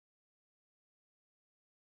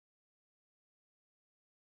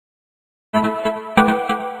I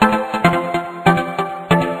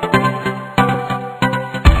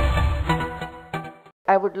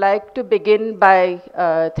would like to begin by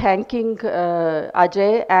thanking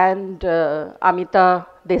Ajay and Amita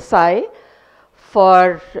Desai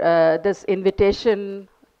for this invitation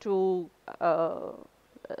to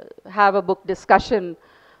have a book discussion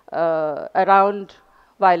around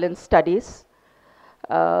violence studies.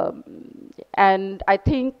 And I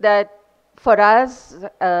think that for us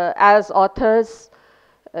as authors,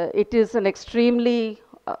 it is an extremely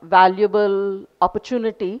valuable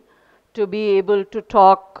opportunity to be able to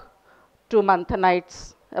talk to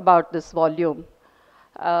Manthanites about this volume,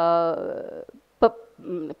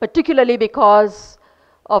 particularly because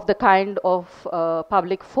of the kind of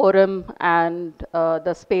public forum and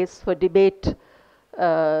the space for debate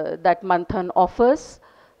that Manthan offers.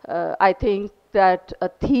 I think that a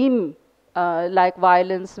theme like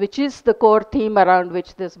violence, which is the core theme around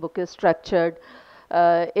which this book is structured,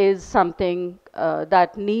 is something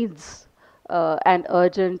that needs an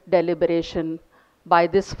urgent deliberation by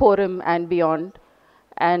this forum and beyond.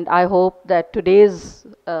 And I hope that today's,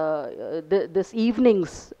 this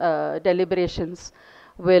evening's deliberations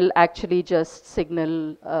will actually just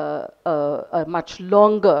signal a much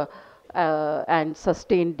longer and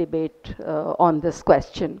sustained debate on this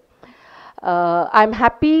question. I'm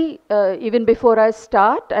happy, even before I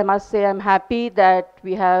start, I must say I'm happy that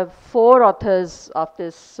we have 4 authors of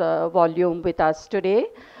this volume with us today.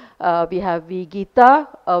 We have Geetha,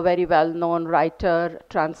 a very well-known writer,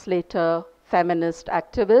 translator, feminist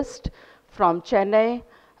activist from Chennai,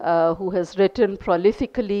 who has written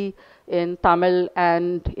prolifically in Tamil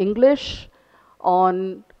and English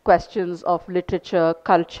on questions of literature,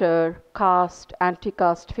 culture, caste,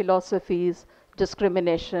 anti-caste philosophies,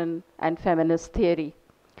 discrimination, and feminist theory.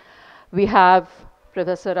 We have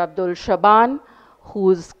Professor Abdul Shaban,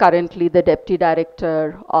 who's currently the Deputy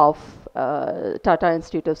Director of Tata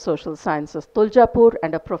Institute of Social Sciences, Tuljapur,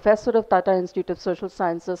 and a professor of Tata Institute of Social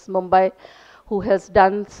Sciences, Mumbai, who has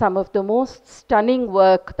done some of the most stunning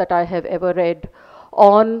work that I have ever read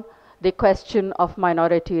on the question of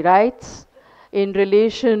minority rights in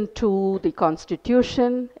relation to the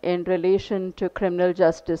Constitution, in relation to criminal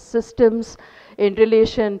justice systems, in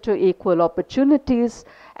relation to equal opportunities,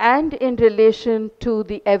 and in relation to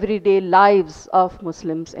the everyday lives of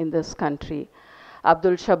Muslims in this country.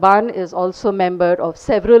 Abdul Shaban is also a member of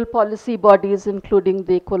several policy bodies, including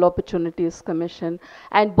the Equal Opportunities Commission,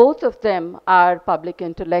 and both of them are public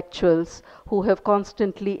intellectuals who have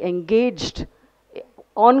constantly engaged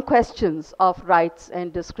on questions of rights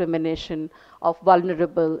and discrimination of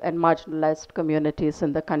vulnerable and marginalized communities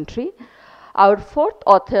in the country. Our 4th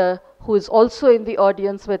author, who is also in the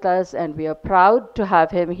audience with us, and we are proud to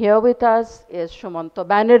have him here with us, is Shumanto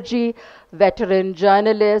Banerjee, veteran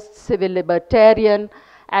journalist, civil libertarian,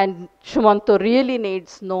 and Shumanto really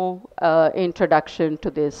needs no introduction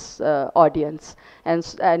to this audience.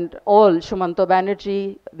 And all Shumanto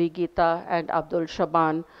Banerjee, Geetha, and Abdul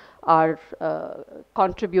Shaban are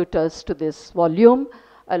contributors to this volume,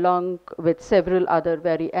 along with several other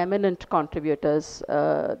very eminent contributors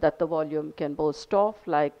that the volume can boast of,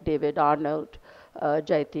 like David Arnold,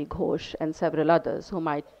 Jaiti Ghosh, and several others who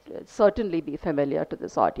might certainly be familiar to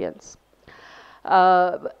this audience.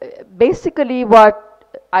 Basically, what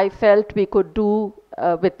I felt we could do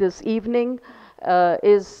with this evening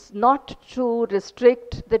is not to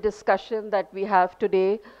restrict the discussion that we have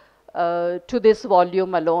today to this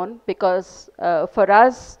volume alone, because for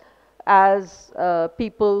us, as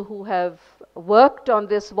people who have worked on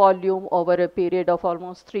this volume over a period of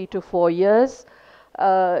almost 3 to 4 years,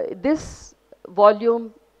 this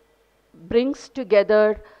volume brings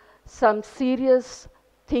together some serious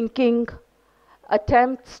thinking,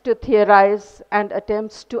 attempts to theorize, and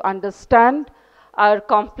attempts to understand our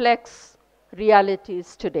complex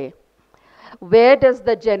realities today. Where does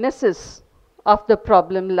the genesis of the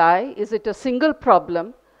problem lie? Is it a single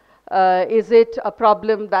problem? Is it a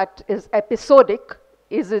problem that is episodic?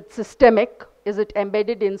 Is it systemic? Is it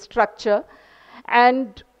embedded in structure?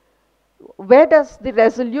 And where does the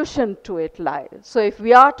resolution to it lie? So if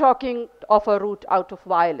we are talking of a route out of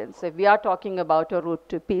violence, if we are talking about a route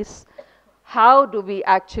to peace, how do we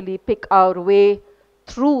actually pick our way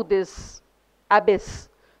through this abyss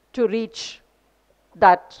to reach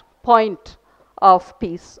that point of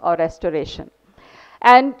peace or restoration?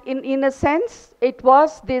 And in a sense, it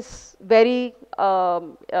was this very,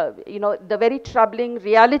 the very troubling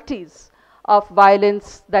realities of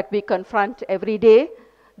violence that we confront every day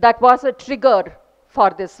that was a trigger for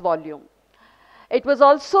this volume. It was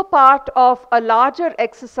also part of a larger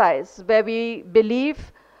exercise where we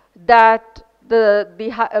believe that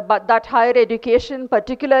but that higher education,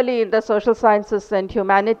 particularly in the social sciences and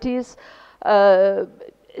humanities, uh,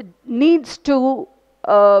 needs to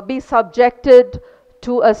be subjected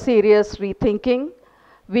to a serious rethinking.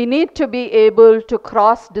 We need to be able to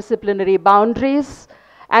cross disciplinary boundaries,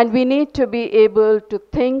 and we need to be able to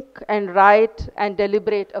think and write and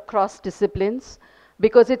deliberate across disciplines,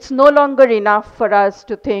 because it's no longer enough for us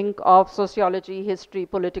to think of sociology, history,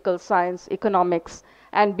 political science, economics,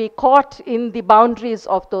 and be caught in the boundaries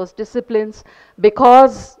of those disciplines,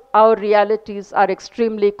 because our realities are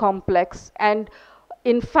extremely complex and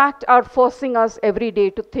in fact are forcing us every day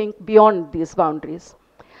to think beyond these boundaries.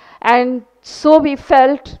 And so we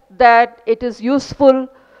felt that it is useful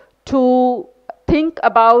to think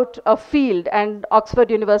about a field, and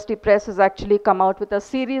Oxford University Press has actually come out with a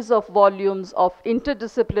series of volumes of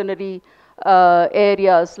interdisciplinary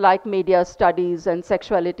areas like media studies and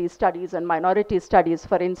sexuality studies and minority studies,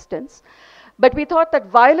 for instance. But we thought that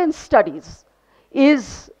violence studies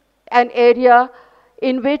is an area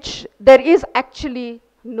in which there is actually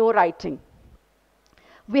no writing.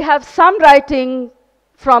 We have some writing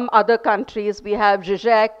from other countries. We have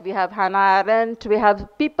Zizek, we have Hannah Arendt, we have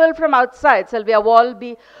people from outside, Sylvia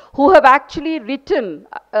Walby, who have actually written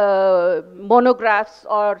monographs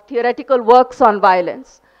or theoretical works on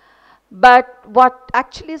violence. But what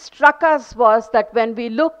actually struck us was that when we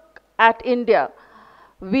look at India,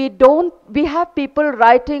 we have people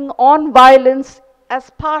writing on violence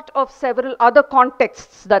as part of several other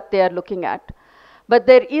contexts that they are looking at. But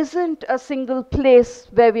there isn't a single place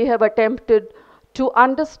where we have attempted to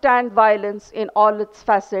understand violence in all its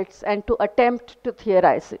facets and to attempt to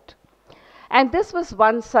theorize it. And this was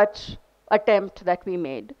one such attempt that we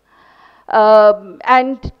made.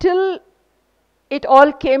 And till it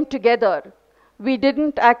all came together, we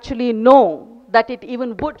didn't actually know that it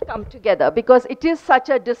even would come together, because it is such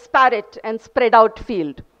a disparate and spread out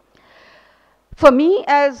field. For me,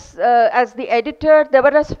 as the editor, there were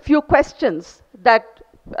a few questions that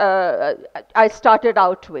I started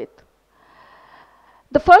out with.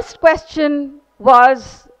 The first question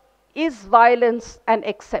was, is violence an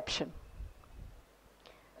exception?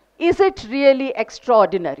 Is it really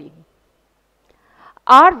extraordinary?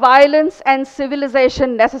 Are violence and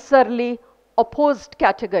civilization necessarily opposed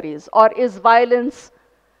categories, or is violence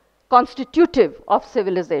constitutive of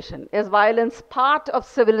civilization? Is violence part of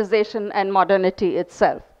civilization and modernity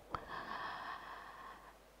itself?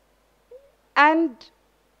 And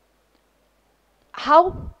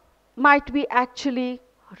how might we actually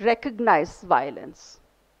recognize violence?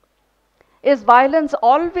 Is violence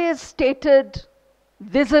always stated,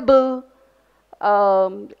 visible,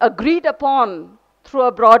 agreed upon through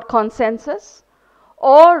a broad consensus?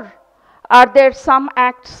 Or are there some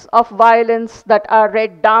acts of violence that are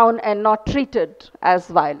read down and not treated as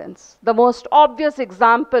violence? The most obvious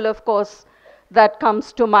example, of course, that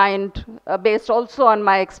comes to mind, based also on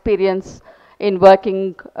my experience in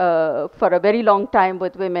working for a very long time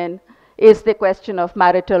with women, is the question of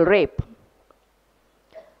marital rape,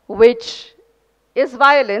 which is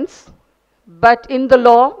violence, but in the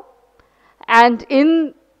law and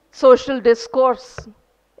in social discourse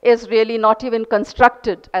is really not even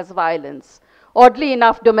constructed as violence. Oddly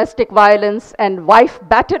enough, domestic violence and wife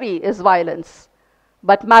battery is violence,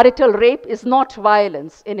 but marital rape is not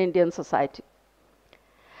violence in Indian society.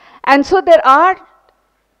 And so there are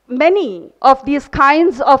many of these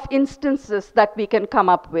kinds of instances that we can come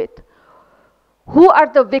up with. Who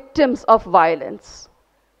are the victims of violence?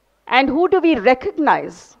 And who do we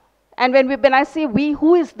recognize? And when I say we,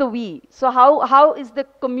 who is the we? So how is the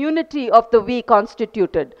community of the we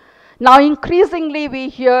constituted? Now increasingly we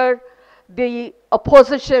hear the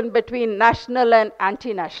opposition between national and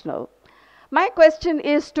anti-national. My question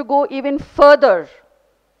is to go even further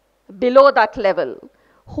below that level.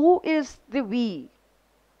 Who is the we?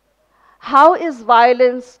 How is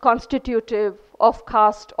violence constitutive of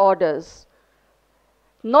caste orders?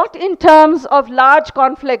 Not in terms of large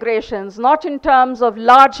conflagrations, not in terms of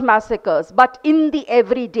large massacres, but in the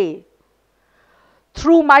everyday.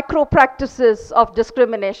 Through micro practices of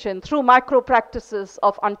discrimination, through micro practices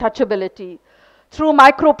of untouchability, through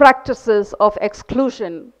micro practices of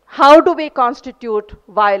exclusion, how do we constitute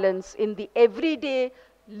violence in the everyday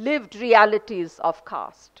lived realities of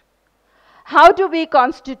caste? How do we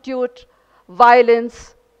constitute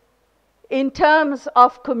violence in terms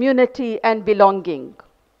of community and belonging?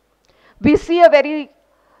 We see a very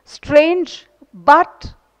strange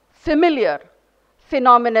but familiar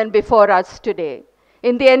phenomenon before us today.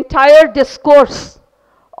 In the entire discourse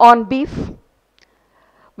on beef,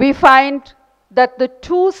 we find that the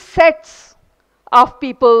two sets of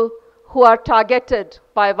people who are targeted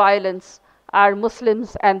by violence are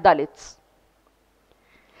Muslims and Dalits.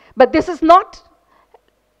 But this is not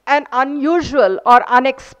an unusual or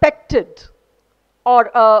unexpected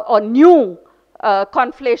or new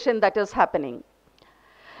conflation that is happening.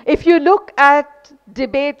 If you look at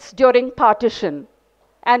debates during partition,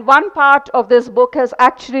 and one part of this book has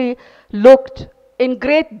actually looked in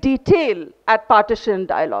great detail at partition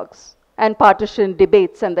dialogues and partition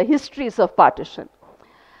debates and the histories of partition,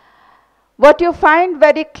 what you find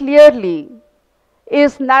very clearly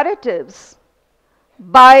is narratives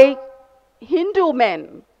by Hindu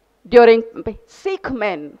men during Sikh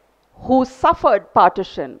men who suffered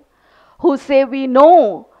partition, who say we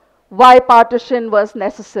know why partition was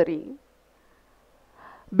necessary.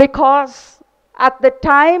 Because at the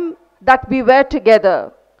time that we were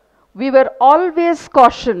together, we were always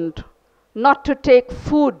cautioned not to take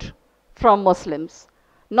food from Muslims,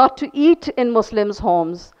 not to eat in Muslims'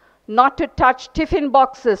 homes, not to touch tiffin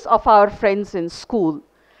boxes of our friends in school.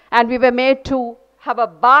 And we were made to have a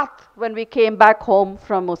bath when we came back home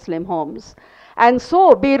from Muslim homes. And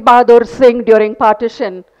so Bir Bahadur Singh during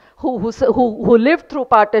partition, who lived through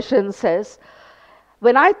partition, says,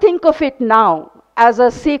 when I think of it now, as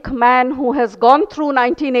a Sikh man who has gone through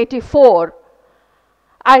 1984,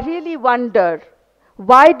 I really wonder,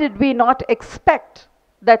 why did we not expect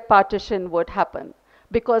that partition would happen?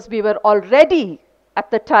 Because we were already,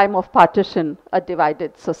 at the time of partition, a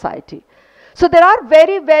divided society. So there are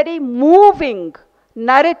very, very moving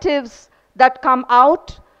narratives that come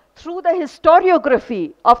out through the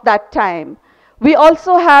historiography of that time. We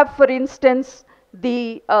also have, for instance,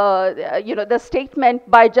 the statement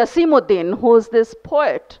by Jasimuddin, who is this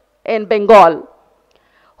poet in Bengal,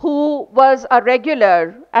 who was a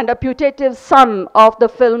regular and a putative son of the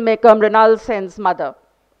filmmaker Mrinal Sen's mother.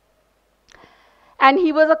 And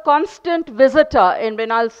he was a constant visitor in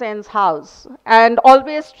Mrinal Sen's house and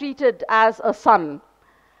always treated as a son.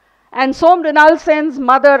 And so Mrinal Sen's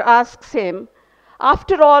mother asks him,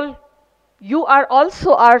 after all, you are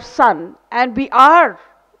also our son, and we are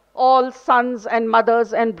all sons and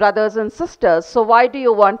mothers and brothers and sisters, so why do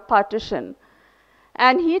you want partition?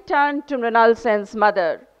 And he turned to Mrinal Sen's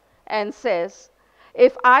mother and says,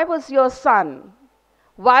 if I was your son,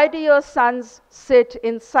 why do your sons sit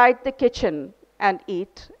inside the kitchen and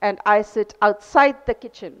eat, and I sit outside the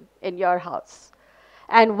kitchen in your house?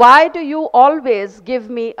 And why do you always give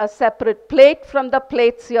me a separate plate from the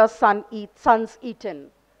plates your sons eat in?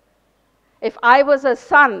 If I was a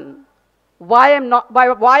son, why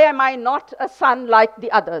am I not a son like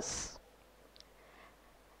the others?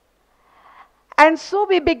 And so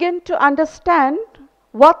we begin to understand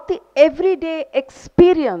what the everyday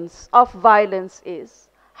experience of violence is.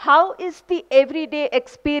 How is the everyday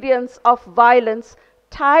experience of violence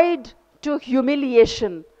tied to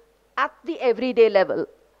humiliation at the everyday level?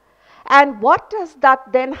 And what does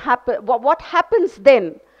that then happen? What happens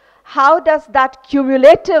then? How does that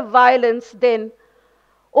cumulative violence then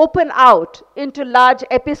open out into large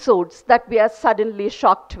episodes that we are suddenly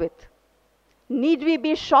shocked with? Need we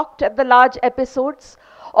be shocked at the large episodes?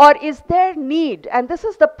 Or is there need, and this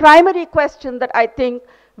is the primary question that I think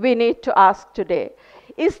we need to ask today,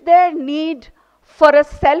 is there need for a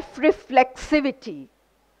self-reflexivity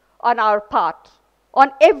on our part,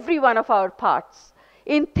 on every one of our parts,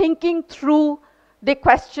 in thinking through the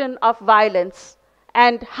question of violence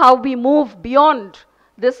and how we move beyond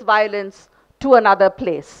this violence to another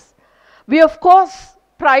place? We, of course,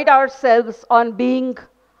 pride ourselves on being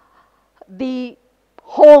the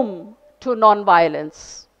home to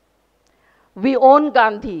nonviolence. We own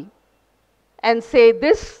Gandhi and say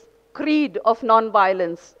this creed of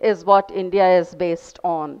nonviolence is what India is based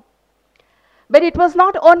on. But it was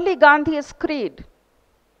not only Gandhi's creed.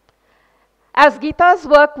 As Geetha's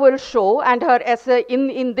work will show, and her essay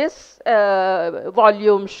in this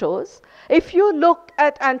volume shows, if you look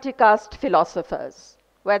at anti-caste philosophers,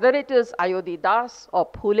 whether it is Ayodhi Das or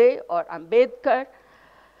Phule or Ambedkar,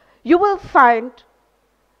 you will find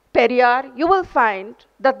Periyar, you will find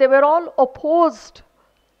that they were all opposed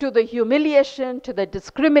to the humiliation, to the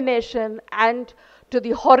discrimination, and to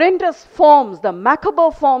the horrendous forms, the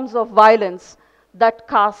macabre forms of violence that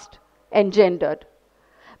caste engendered.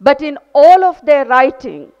 But in all of their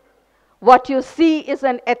writing, what you see is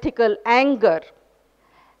an ethical anger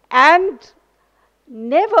and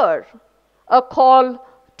never a call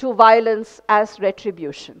to violence as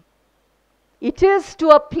retribution. It is to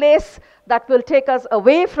a place that will take us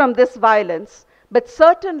away from this violence, but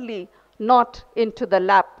certainly not into the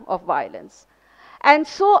lap of violence. And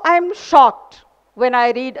so I'm shocked when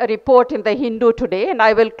I read a report in the Hindu today, and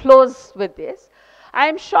I will close with this.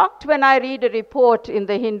 I'm shocked when I read a report in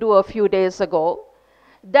the Hindu a few days ago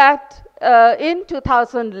that in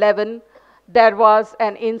 2011 there was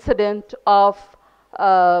an incident of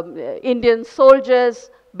Indian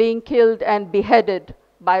soldiers being killed and beheaded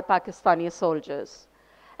by Pakistani soldiers.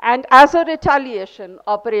 And as a retaliation,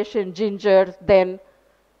 Operation Ginger then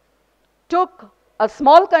took a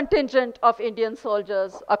small contingent of Indian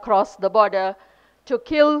soldiers across the border to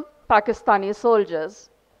kill Pakistani soldiers.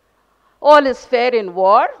 All is fair in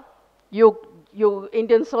war. You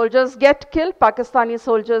Indian soldiers get killed, Pakistani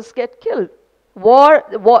soldiers get killed.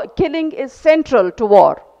 Killing is central to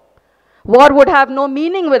war. War would have no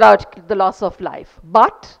meaning without the loss of life.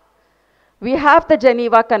 But we have the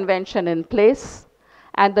Geneva Convention in place,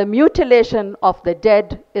 and the mutilation of the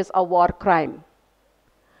dead is a war crime.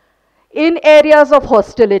 In areas of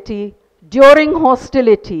hostility, during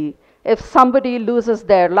hostility, if somebody loses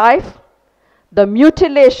their life, the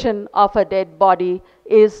mutilation of a dead body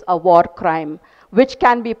is a war crime, which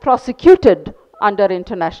can be prosecuted under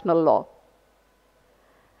international law.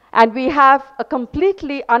 And we have a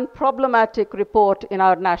completely unproblematic report in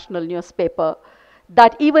our national newspaper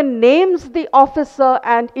that even names the officer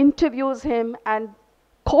and interviews him and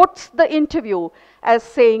quotes the interview as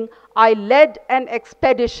saying, "I led an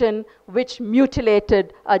expedition which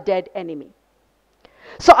mutilated a dead enemy."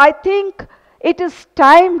 So I think it is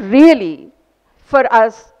time really for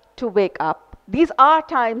us to wake up. These are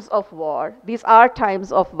times of war. These are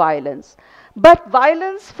times of violence. But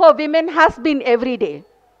violence for women has been every day.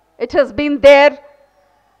 It has been there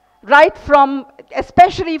right from,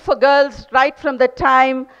 especially for girls, right from the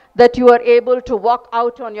time that you are able to walk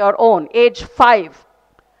out on your own, age 5.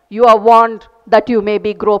 You are warned that you may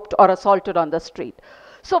be groped or assaulted on the street.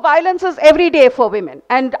 So violence is every day for women,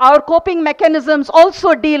 and our coping mechanisms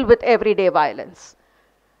also deal with everyday violence.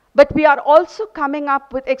 But we are also coming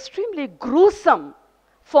up with extremely gruesome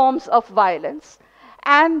forms of violence,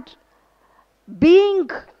 and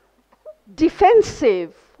being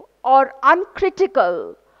defensive or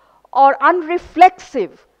uncritical or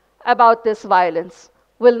unreflexive about this violence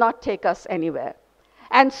will not take us anywhere.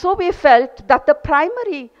 And so we felt that the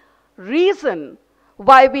primary reason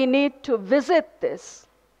why we need to visit this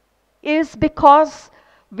is because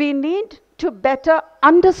we need to better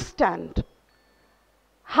understand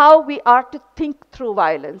how we are to think through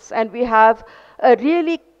violence. And we have a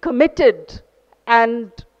really committed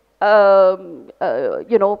and a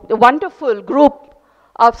wonderful group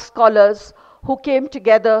of scholars who came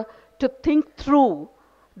together to think through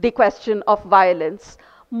the question of violence,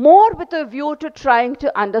 more with a view to trying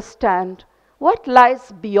to understand what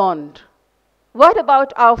lies beyond. What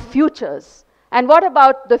about our futures? And what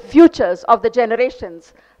about the futures of the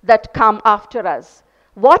generations that come after us?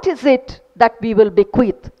 What is it that we will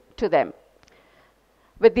bequeath to them?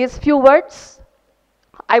 With these few words,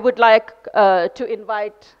 I would like to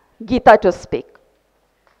invite Geetha to speak.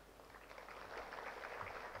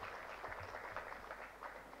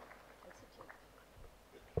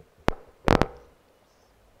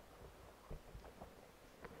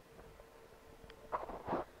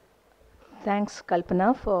 Thanks,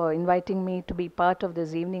 Kalpana, for inviting me to be part of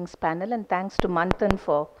this evening's panel, and thanks to Manthan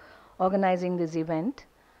for organizing this event.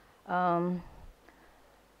 I'd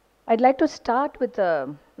like to start with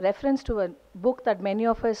a reference to a book that many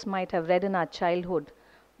of us might have read in our childhood,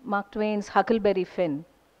 Mark Twain's Huckleberry Finn.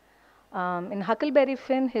 In Huckleberry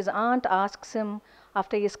Finn, his aunt asks him,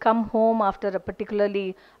 after he's come home after a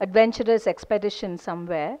particularly adventurous expedition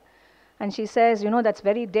somewhere, and she says, that's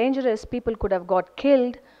very dangerous, people could have got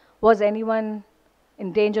killed. Was anyone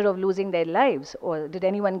in danger of losing their lives, or did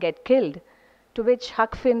anyone get killed? To which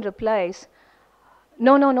Huck Finn replies,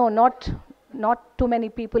 no, not too many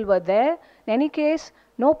people were there. In any case,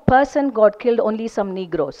 no person got killed, only some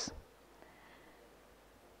Negroes.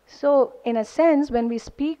 So, in a sense, when we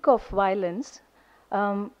speak of violence,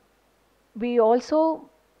 we also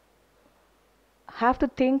have to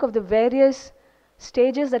think of the various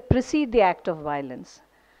stages that precede the act of violence.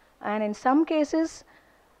 And in some cases,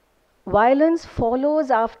 violence follows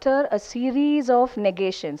after a series of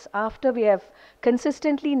negations, after we have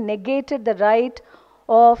consistently negated the right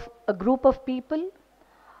of a group of people,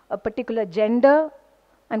 a particular gender,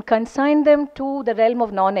 and consigned them to the realm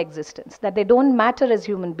of non-existence, that they don't matter as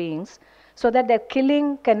human beings, so that their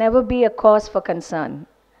killing can never be a cause for concern.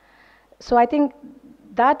 So I think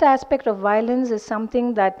that aspect of violence is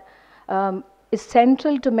something that is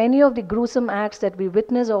central to many of the gruesome acts that we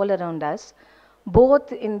witness all around us,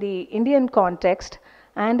 both in the Indian context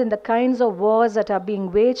and in the kinds of wars that are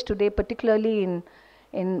being waged today, particularly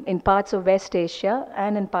in parts of West Asia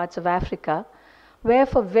and in parts of Africa, where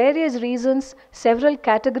for various reasons, several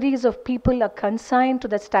categories of people are consigned to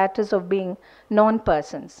the status of being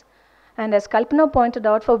non-persons. And as Kalpana pointed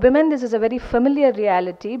out, for women this is a very familiar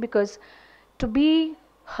reality, because to be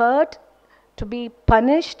hurt, to be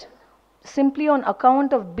punished simply on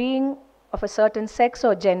account of being of a certain sex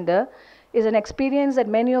or gender is an experience that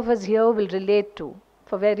many of us here will relate to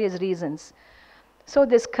for various reasons. So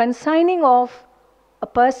this consigning of a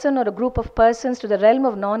person or a group of persons to the realm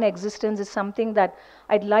of non-existence is something that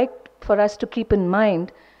I'd like for us to keep in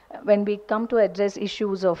mind when we come to address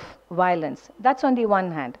issues of violence. That's on the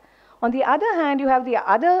one hand. On the other hand, you have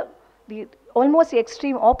almost the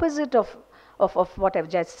extreme opposite of what I've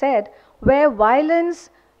just said, where violence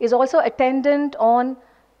is also attendant on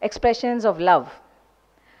expressions of love.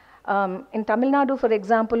 In Tamil Nadu, for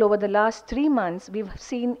example, over the last 3 months, we've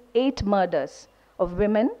seen 8 murders of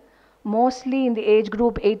women, mostly in the age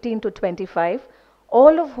group 18 to 25,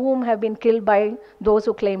 all of whom have been killed by those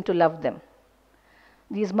who claim to love them.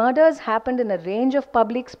 These murders happened in a range of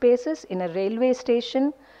public spaces, in a railway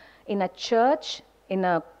station, in a church, in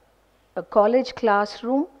a college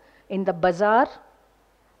classroom, in the bazaar,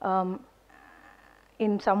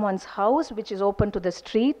 in someone's house which is open to the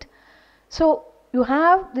street. So you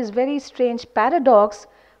have this very strange paradox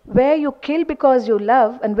where you kill because you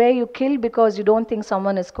love and where you kill because you don't think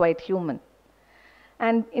someone is quite human.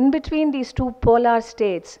 And in between these two polar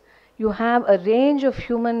states, you have a range of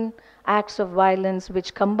human acts of violence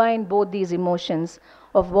which combine both these emotions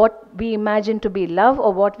of what we imagine to be love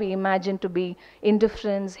or what we imagine to be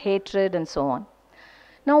indifference, hatred, and so on.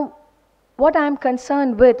 Now, what I'm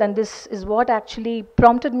concerned with, and this is what actually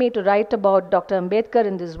prompted me to write about Dr. Ambedkar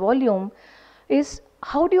in this volume, is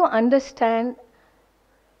how do you understand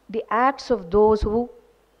the acts of those who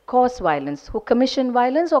cause violence, who commission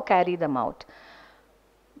violence or carry them out?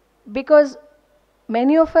 Because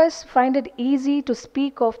many of us find it easy to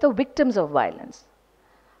speak of the victims of violence.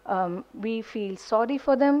 We feel sorry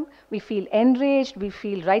for them, we feel enraged, we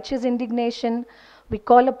feel righteous indignation, we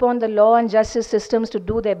call upon the law and justice systems to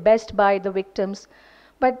do their best by the victims.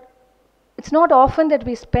 But it's not often that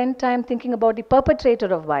we spend time thinking about the perpetrator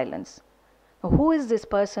of violence. Who is this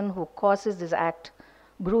person who causes this act?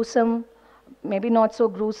 Gruesome, maybe not so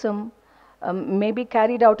gruesome, maybe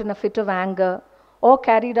carried out in a fit of anger, or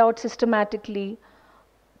carried out systematically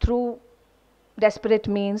through desperate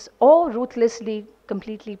means, or ruthlessly,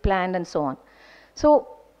 completely planned, and so on. So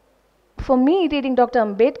for me, reading Dr.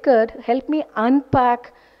 Ambedkar helped me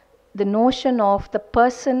unpack the notion of the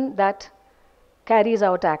person that carries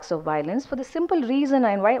out acts of violence, for the simple reason,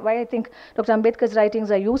 and why I think Dr. Ambedkar's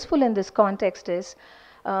writings are useful in this context is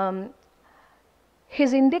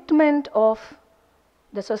his indictment of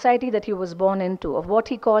the society that he was born into, of what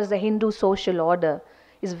he calls the Hindu social order,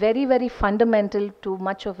 is very, very fundamental to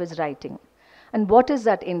much of his writing. And what is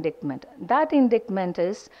that indictment? That indictment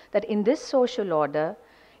is that in this social order,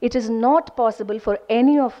 it is not possible for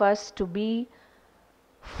any of us to be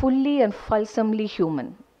fully and fulsomely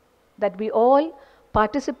human. That we all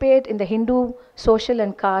participate in the Hindu social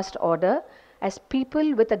and caste order as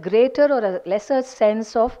people with a greater or a lesser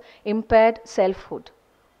sense of impaired selfhood,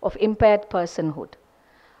 of impaired personhood.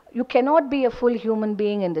 You cannot be a full human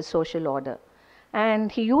being in the social order.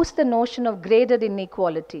 And he used the notion of graded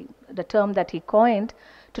inequality, the term that he coined,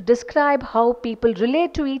 to describe how people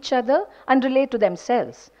relate to each other and relate to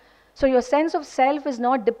themselves. So your sense of self is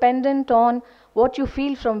not dependent on what you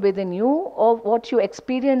feel from within you or what you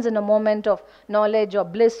experience in a moment of knowledge or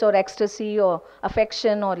bliss or ecstasy or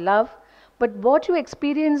affection or love, but what you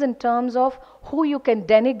experience in terms of who you can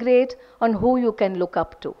denigrate and who you can look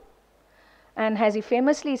up to. And as he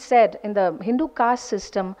famously said, in the Hindu caste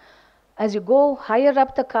system, as you go higher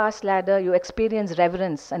up the caste ladder, you experience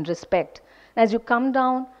reverence and respect. As you come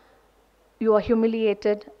down, you are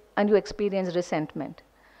humiliated and you experience resentment.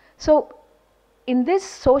 So, in this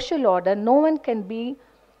social order, no one can be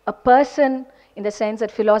a person in the sense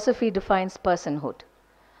that philosophy defines personhood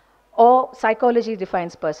or psychology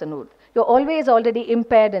defines personhood. You're always already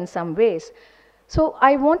impaired in some ways. So,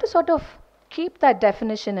 I want to sort of keep that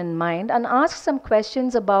definition in mind and ask some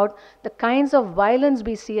questions about the kinds of violence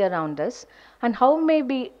we see around us and how may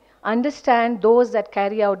we understand those that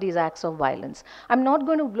carry out these acts of violence. I'm not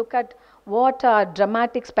going to look at what are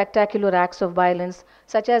dramatic, spectacular acts of violence,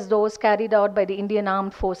 such as those carried out by the Indian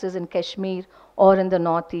Armed Forces in Kashmir or in the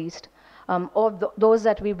Northeast, or those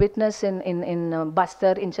that we witness in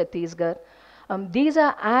Bastar in Chhattisgarh. These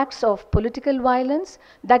are acts of political violence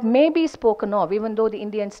that may be spoken of, even though the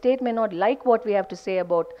Indian state may not like what we have to say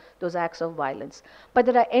about those acts of violence. But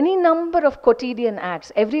there are any number of quotidian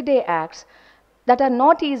acts, everyday acts, that are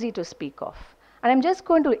not easy to speak of. And I'm just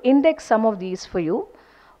going to index some of these for you.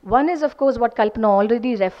 One is, of course, what Kalpana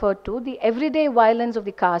already referred to, the everyday violence of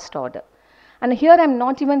the caste order. And here I'm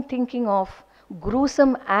not even thinking of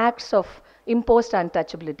gruesome acts of imposed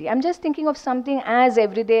untouchability. I'm just thinking of something as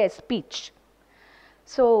everyday as speech.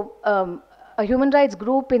 So a human rights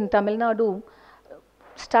group in Tamil Nadu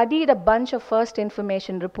studied a bunch of first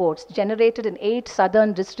information reports generated in 8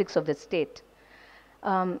 southern districts of the state.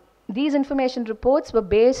 These information reports were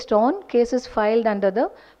based on cases filed under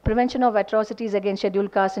the Prevention of Atrocities Against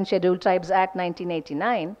Scheduled Castes and Scheduled Tribes Act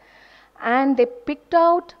 1989, and they picked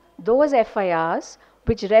out those FIRs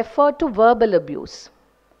which refer to verbal abuse,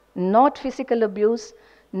 not physical abuse,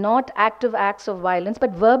 not active acts of violence,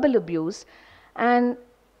 but verbal abuse. And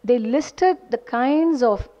they listed the kinds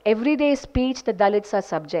of everyday speech that Dalits are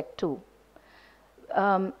subject to.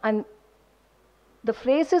 And the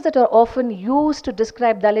phrases that are often used to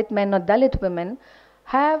describe Dalit men or Dalit women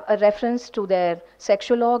have a reference to their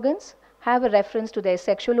sexual organs, have a reference to their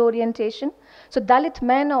sexual orientation. So Dalit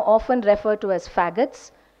men are often referred to as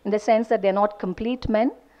faggots, in the sense that they're not complete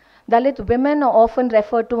men. Dalit women are often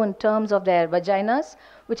referred to in terms of their vaginas,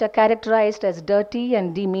 which are characterized as dirty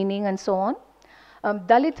and demeaning and so on.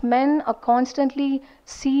 Dalit men are constantly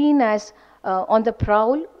seen as on the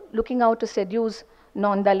prowl, looking out to seduce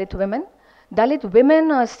non-Dalit women. Dalit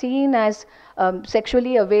women are seen as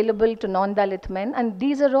sexually available to non-Dalit men, and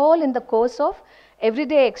these are all in the course of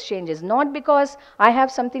everyday exchanges, not because I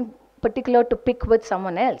have something particular to pick with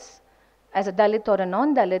someone else as a Dalit or a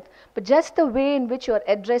non-Dalit, but just the way in which you are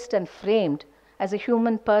addressed and framed as a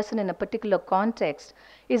human person in a particular context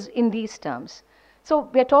is in these terms. So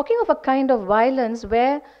we are talking of a kind of violence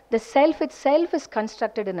where the self itself is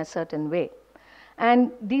constructed in a certain way.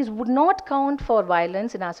 And these would not count for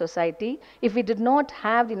violence in our society if we did not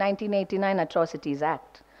have the 1989 Atrocities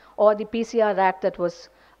Act or the PCR Act that was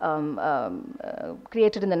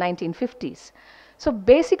created in the 1950s. So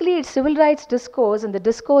basically it's civil rights discourse and the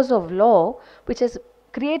discourse of law which has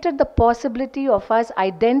created the possibility of us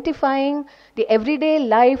identifying the everyday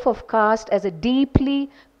life of caste as a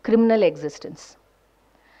deeply criminal existence.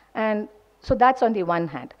 And so that's on the one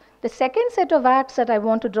hand. The second set of acts that I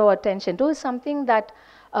want to draw attention to is something that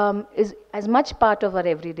is as much part of our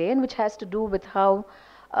everyday and which has to do with how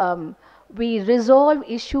we resolve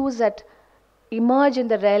issues that emerge in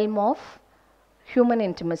the realm of human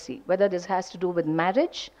intimacy, whether this has to do with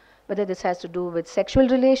marriage, whether this has to do with sexual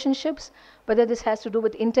relationships, whether this has to do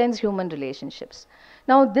with intense human relationships.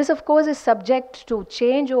 Now, this of course is subject to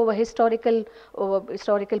change over historical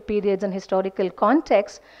periods and historical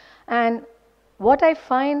contexts. And what I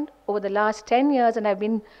find over the last 10 years, and I've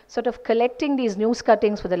been sort of collecting these news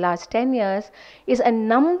cuttings for the last 10 years, is a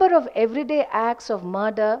number of everyday acts of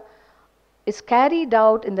murder is carried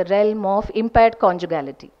out in the realm of impaired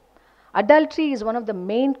conjugality. Adultery is one of the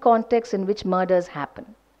main contexts in which murders happen.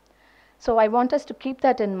 So I want us to keep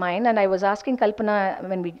that in mind, and I was asking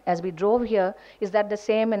Kalpana as we drove here, is that the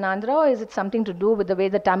same in Andhra, or is it something to do with the way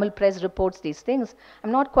the Tamil press reports these things?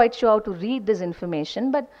 I'm not quite sure how to read this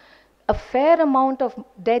information, but a fair amount of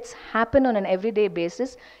deaths happen on an everyday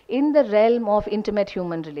basis in the realm of intimate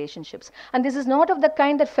human relationships. And this is not of the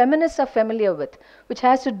kind that feminists are familiar with, which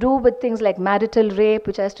has to do with things like marital rape,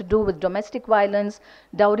 which has to do with domestic violence,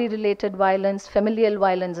 dowry-related violence, familial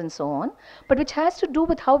violence, and so on, but which has to do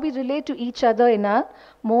with how we relate to each other in our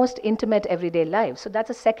most intimate everyday lives. So that's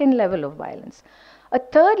a second level of violence. A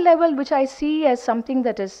third level, which I see as something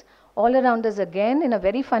that is all around us again in a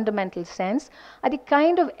very fundamental sense, are the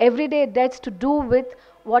kind of everyday deaths to do with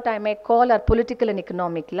what I may call our political and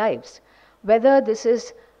economic lives. Whether this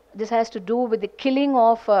has to do with the killing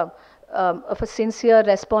of a sincere,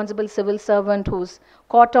 responsible civil servant who's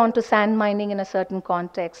caught on to sand mining in a certain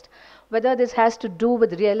context, whether this has to do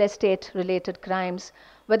with real estate related crimes,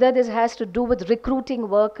 whether this has to do with recruiting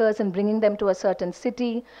workers and bringing them to a certain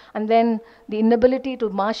city, and then the inability to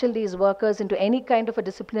marshal these workers into any kind of a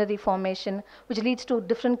disciplinary formation, which leads to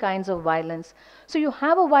different kinds of violence. So you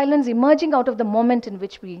have a violence emerging out of the moment in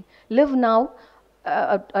which we live now,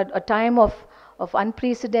 a time of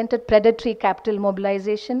unprecedented predatory capital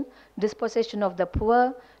mobilization, dispossession of the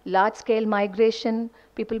poor, large-scale migration,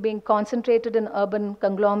 people being concentrated in urban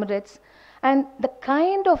conglomerates, and the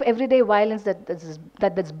kind of everyday violence that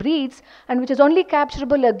this breeds, and which is only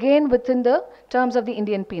capturable again within the terms of the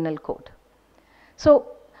Indian Penal Code. So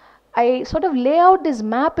I sort of lay out this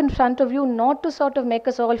map in front of you not to sort of make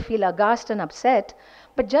us all feel aghast and upset,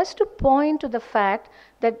 but just to point to the fact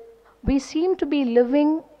that we seem to be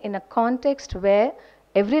living in a context where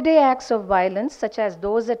everyday acts of violence, such as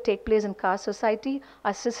those that take place in caste society,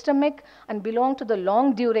 are systemic and belong to the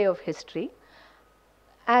long durée of history.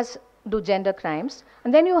 As do gender crimes,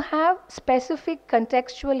 and then you have specific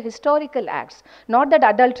contextual historical acts. Not that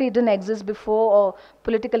adultery didn't exist before or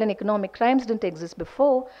political and economic crimes didn't exist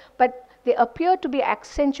before, but they appear to be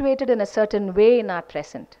accentuated in a certain way in our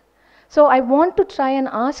present. So I want to try and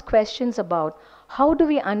ask questions about how do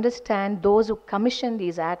we understand those who commission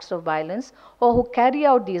these acts of violence or who carry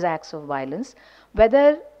out these acts of violence,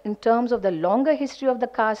 whether in terms of the longer history of the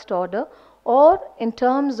caste order or in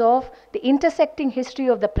terms of the intersecting history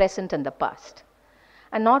of the present and the past.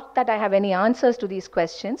 And not that I have any answers to these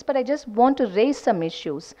questions, but I just want to raise some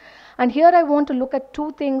issues. And here I want to look at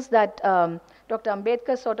two things that Dr.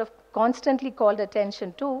 Ambedkar sort of constantly called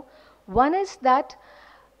attention to. One is that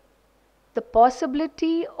the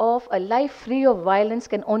possibility of a life free of violence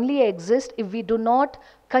can only exist if we do not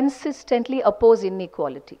consistently oppose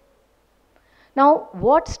inequality. Now,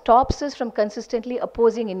 what stops us from consistently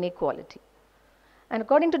opposing inequality? And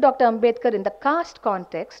according to Dr. Ambedkar, in the caste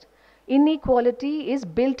context, inequality is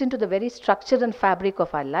built into the very structure and fabric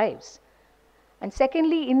of our lives. And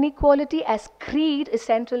secondly, inequality as creed is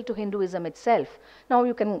central to Hinduism itself. Now,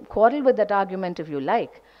 you can quarrel with that argument if you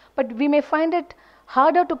like, but we may find it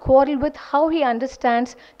harder to quarrel with how he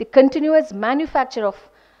understands the continuous manufacture of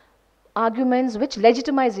arguments which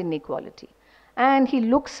legitimize inequality. And he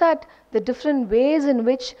looks at the different ways in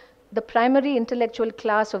which the primary intellectual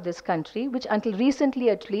class of this country, which until recently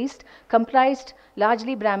at least comprised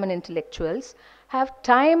largely Brahmin intellectuals, have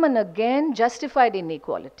time and again justified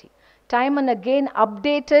inequality, time and again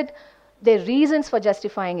updated their reasons for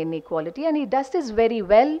justifying inequality. And he does this very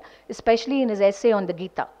well, especially in his essay on the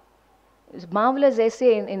Geetha. It's a marvelous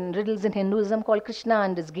essay in riddles in Hinduism called Krishna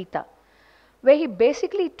and his Geetha, where he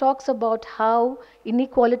basically talks about how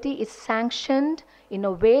inequality is sanctioned in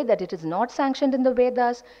a way that it is not sanctioned in the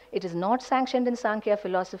Vedas, it is not sanctioned in Sankhya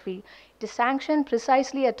philosophy. It is sanctioned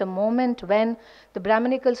precisely at a moment when the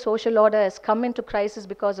Brahminical social order has come into crisis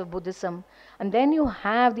because of Buddhism. And then you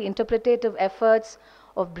have the interpretative efforts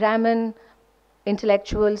of Brahmin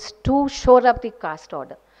intellectuals to shore up the caste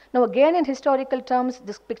order. Now, again, in historical terms,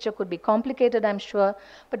 this picture could be complicated, I'm sure.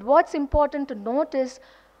 But what's important to note is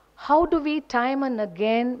how do we time and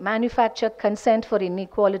again manufacture consent for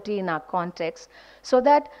inequality in our context, so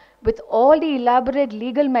that with all the elaborate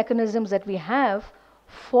legal mechanisms that we have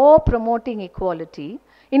for promoting equality,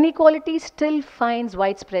 inequality still finds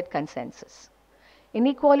widespread consensus.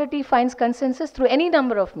 Inequality finds consensus through any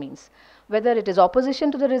number of means, whether it is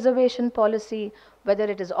opposition to the reservation policy, whether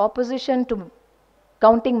it is opposition to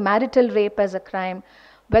counting marital rape as a crime,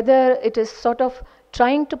 whether it is sort of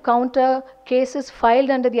trying to counter cases filed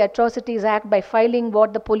under the Atrocities Act by filing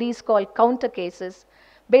what the police call counter cases,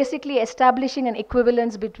 basically establishing an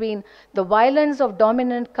equivalence between the violence of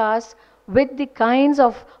dominant castes with the kinds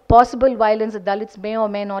of possible violence that Dalits may or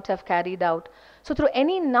may not have carried out. So through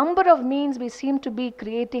any number of means, we seem to be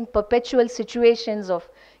creating perpetual situations of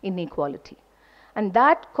inequality. And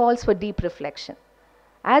that calls for deep reflection.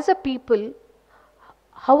 As a people,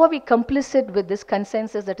 how are we complicit with this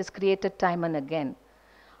consensus that is created time and again?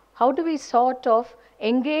 How do we sort of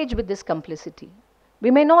engage with this complicity?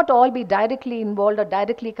 We may not all be directly involved or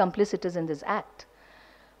directly complicitous in this act,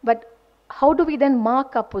 but how do we then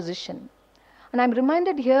mark our position? And I'm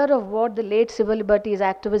reminded here of what the late civil liberties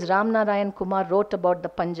activist Ram Narayan Kumar wrote about the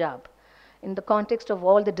Punjab in the context of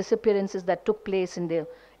all the disappearances that took place in the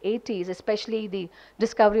 80s, especially the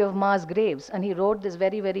discovery of mass graves. And he wrote this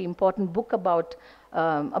very, very important book about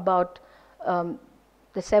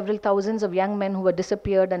the several thousands of young men who were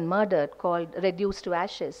disappeared and murdered, called Reduced to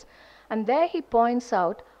Ashes. And there he points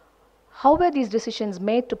out how were these decisions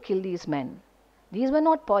made to kill these men. These were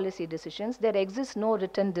not policy decisions. There exists no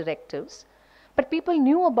written directives. But people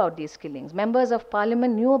knew about these killings. Members of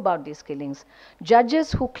parliament knew about these killings.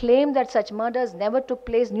 Judges who claimed that such murders never took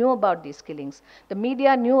place knew about these killings. The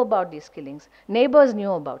media knew about these killings. Neighbors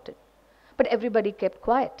knew about it. But everybody kept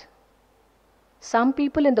quiet. Some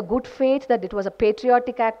people in the good faith that it was a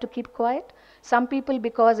patriotic act to keep quiet. Some people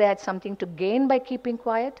because they had something to gain by keeping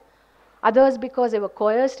quiet. Others because they were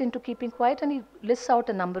coerced into keeping quiet. And he lists out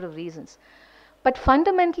a number of reasons. But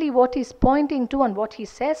fundamentally what he's pointing to and what he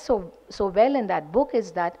says so well in that book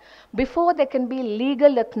is that before there can be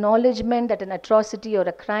legal acknowledgement that an atrocity or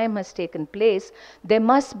a crime has taken place, there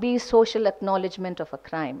must be social acknowledgement of a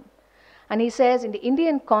crime. And he says in the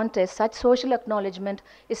Indian context, such social acknowledgement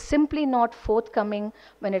is simply not forthcoming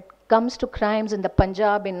when it comes to crimes in the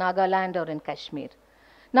Punjab, in Nagaland or in Kashmir.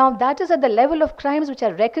 Now that is at the level of crimes which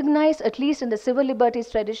are recognized, at least in the civil liberties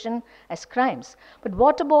tradition, as crimes. But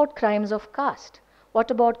what about crimes of caste?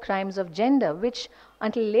 What about crimes of gender, which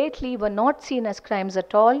until lately were not seen as crimes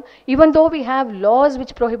at all, even though we have laws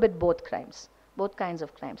which prohibit both crimes, both kinds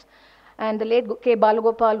of crimes? And the late K.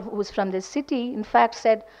 Balagopal, who was from this city, in fact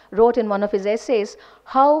wrote in one of his essays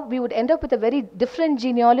how we would end up with a very different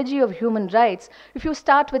genealogy of human rights if you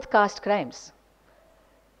start with caste crimes.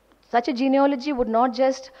 Such a genealogy would not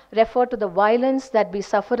just refer to the violence that we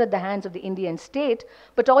suffer at the hands of the Indian state,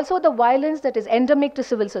 but also the violence that is endemic to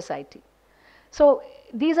civil society. So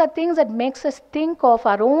these are things that makes us think of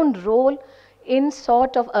our own role in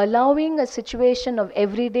sort of allowing a situation of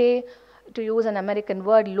everyday, to use an American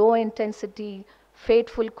word, low intensity,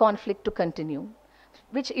 fateful conflict to continue,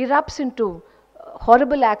 which erupts into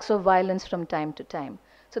horrible acts of violence from time to time.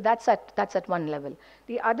 So that's at one level.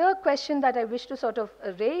 The other question that I wish to sort of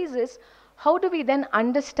raise is, how do we then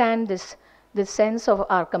understand this sense of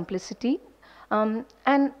our complicity?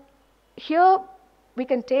 And here we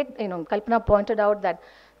can take, Kalpana pointed out that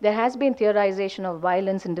there has been theorization of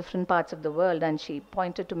violence in different parts of the world, and she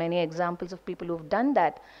pointed to many examples of people who've done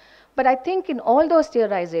that. But I think in all those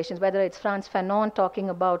theorizations, whether it's Frantz Fanon talking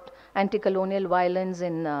about anti-colonial violence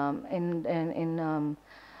in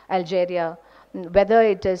Algeria, whether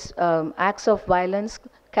it is acts of violence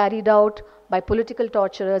carried out by political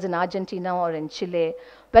torturers in Argentina or in Chile,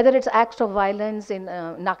 whether it's acts of violence in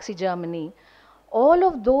Nazi Germany, all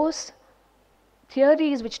of those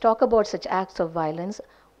theories which talk about such acts of violence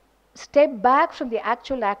step back from the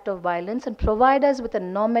actual act of violence and provide us with a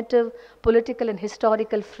normative, political and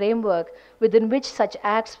historical framework within which such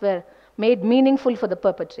acts were made meaningful for the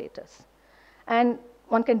perpetrators. And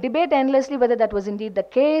one can debate endlessly whether that was indeed the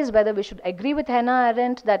case, whether we should agree with Hannah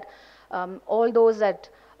Arendt that all those that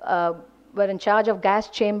were in charge of gas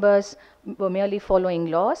chambers were merely following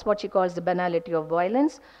laws, what she calls the banality of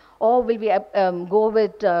violence, or will we go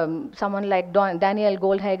with someone like Daniel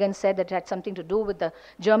Goldhagen said that it had something to do with the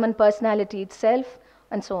German personality itself,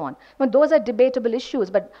 and so on. Now, those are debatable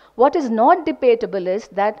issues, but what is not debatable is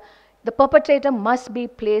that the perpetrator must be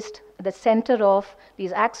placed at the center of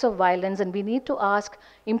these acts of violence, and we need to ask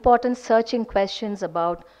important searching questions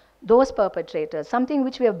about those perpetrators, something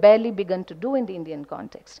which we have barely begun to do in the Indian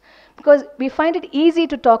context. Because we find it easy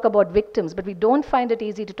to talk about victims, but we don't find it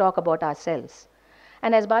easy to talk about ourselves.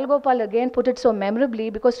 And as Balagopal again put it so memorably,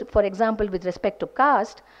 because, for example, with respect to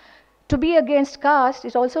caste, to be against caste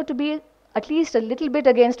is also to be at least a little bit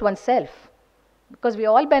against oneself. Because we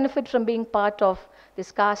all benefit from being part of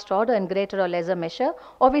this caste order in greater or lesser measure,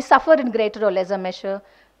 or we suffer in greater or lesser measure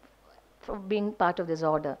from being part of this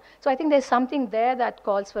order. So I think there's something there that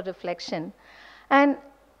calls for reflection. And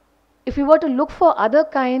if we were to look for other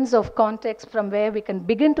kinds of contexts from where we can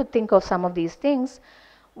begin to think of some of these things,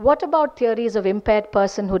 what about theories of impaired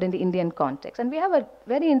personhood in the Indian context? And we have a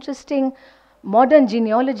very interesting modern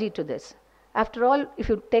genealogy to this. After all, if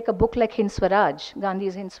you take a book like Hind Swaraj,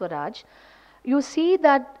 Gandhi's Hind Swaraj, you see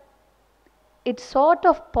that it sort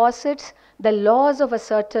of posits the laws of a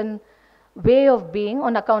certain way of being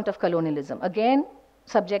on account of colonialism. Again,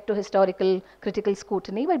 subject to historical critical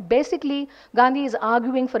scrutiny, but basically Gandhi is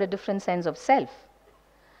arguing for a different sense of self,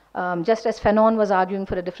 just as Fanon was arguing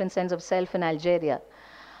for a different sense of self in Algeria.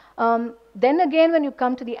 Then again, when you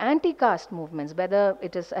come to the anti-caste movements, whether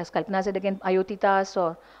it is, as Kalpana said again, Ayotitas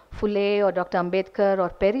or Phule or Dr. Ambedkar or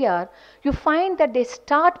Periyar, you find that they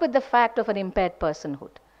start with the fact of an impaired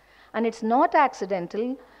personhood. And it's not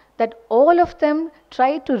accidental that all of them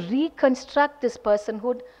try to reconstruct this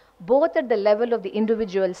personhood both at the level of the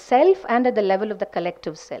individual self and at the level of the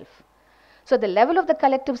collective self. So at the level of the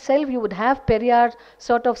collective self, you would have Periyar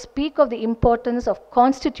sort of speak of the importance of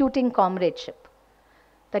constituting comradeship,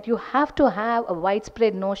 that you have to have a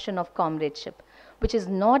widespread notion of comradeship, which is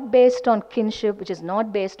not based on kinship, which is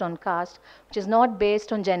not based on caste, which is not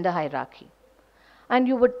based on gender hierarchy. And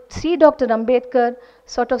you would see Dr. Ambedkar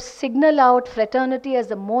sort of signal out fraternity as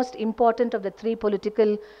the most important of the three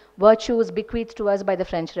political virtues bequeathed to us by the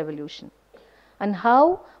French Revolution, and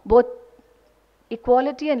how both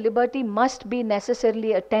equality and liberty must be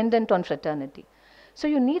necessarily attendant on fraternity. So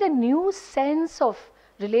you need a new sense of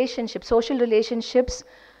relationships, social relationships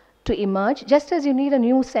to emerge, just as you need a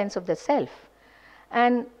new sense of the self.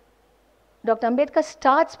 And Dr. Ambedkar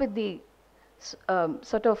starts with the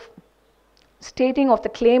sort of stating of the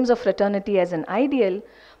claims of fraternity as an ideal,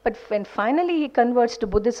 but when finally he converts to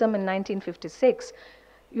Buddhism in 1956,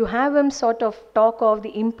 you have him sort of talk of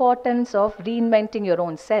the importance of reinventing your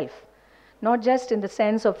own self, not just in the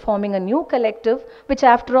sense of forming a new collective, which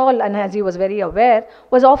after all, and as he was very aware,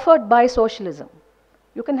 was offered by socialism.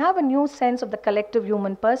 You can have a new sense of the collective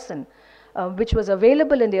human person, which was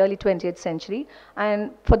available in the early 20th century.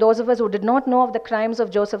 And for those of us who did not know of the crimes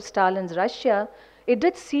of Joseph Stalin's Russia, it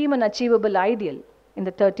did seem an achievable ideal in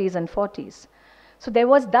the 30s and 40s. So there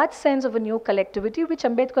was that sense of a new collectivity which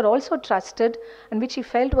Ambedkar also trusted and which he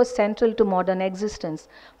felt was central to modern existence.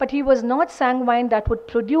 But he was not sanguine that would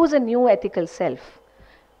produce a new ethical self,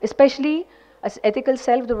 especially as ethical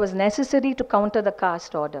self that was necessary to counter the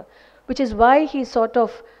caste order, which is why he sort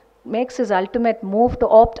of makes his ultimate move to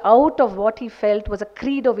opt out of what he felt was a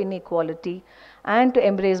creed of inequality and to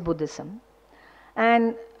embrace Buddhism.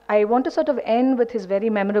 And I want to sort of end with his very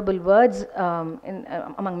memorable words,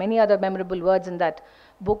 among many other memorable words in that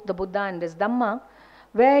book, The Buddha and His Dhamma,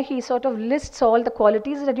 where he sort of lists all the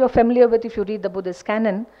qualities that you're familiar with if you read the Buddhist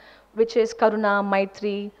canon, which is Karuna,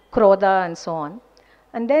 Maitri, Krodha, and so on.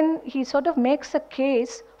 And then he sort of makes a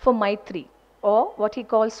case for Maitri, or what he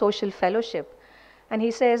calls social fellowship. And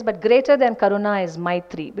he says, but greater than Karuna is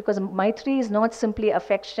Maitri, because Maitri is not simply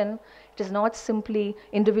affection, it is not simply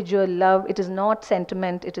individual love, it is not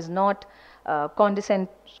sentiment, it is not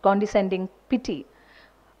condescending pity.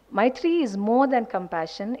 Maitri is more than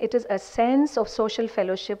compassion, it is a sense of social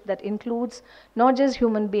fellowship that includes not just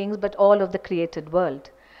human beings, but all of the created world.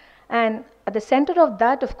 And at the center of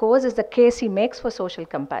that, of course, is the case he makes for social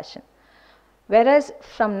compassion. Whereas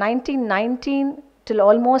from 1919 till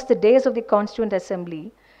almost the days of the Constituent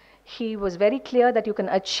Assembly, he was very clear that you can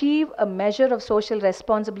achieve a measure of social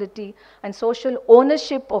responsibility and social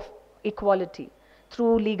ownership of equality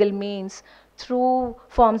through legal means, through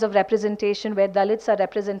forms of representation where Dalits are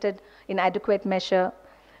represented in adequate measure.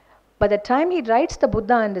 By the time he writes the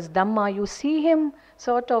Buddha and his Dhamma, you see him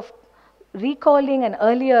sort of recalling an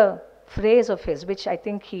earlier phrase of his, which I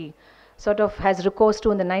think he sort of has recourse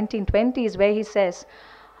to in the 1920s, where he says,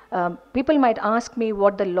 people might ask me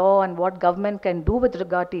what the law and what government can do with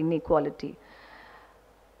regard to inequality.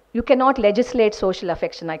 You cannot legislate social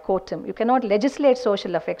affection, I quote him. You cannot legislate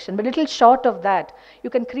social affection, but a little short of that, you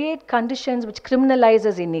can create conditions which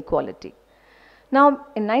criminalizes inequality. Now,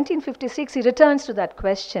 in 1956, he returns to that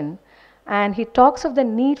question, and he talks of the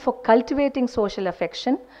need for cultivating social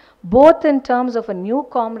affection, both in terms of a new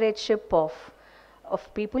comradeship of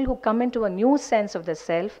people who come into a new sense of the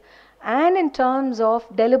self, and in terms of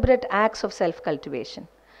deliberate acts of self-cultivation.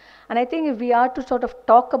 And I think if we are to sort of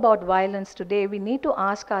talk about violence today, we need to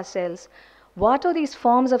ask ourselves, what are these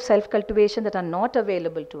forms of self-cultivation that are not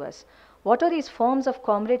available to us? What are these forms of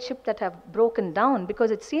comradeship that have broken down? Because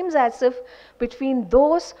it seems as if between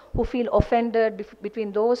those who feel offended,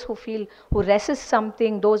 between those who resist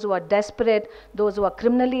something, those who are desperate, those who are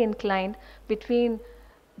criminally inclined, between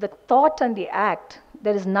the thought and the act,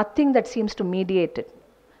 there is nothing that seems to mediate it.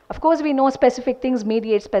 Of course, we know specific things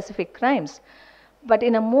mediate specific crimes, but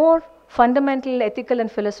in a more fundamental ethical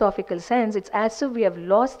and philosophical sense, it's as if we have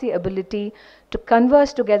lost the ability to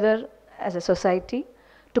converse together as a society,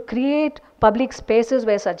 to create public spaces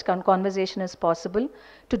where such conversation is possible,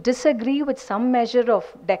 to disagree with some measure of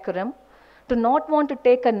decorum, to not want to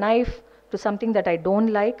take a knife to something that I don't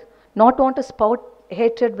like, not want to spout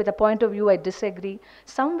hatred with a point of view I disagree.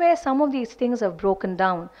 Somewhere some of these things have broken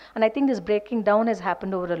down, and I think this breaking down has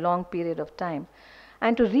happened over a long period of time.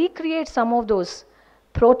 And to recreate some of those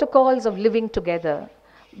protocols of living together,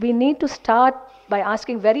 we need to start by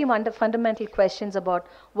asking very fundamental questions about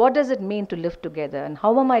what does it mean to live together, and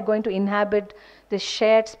how am I going to inhabit this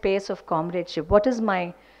shared space of comradeship? What is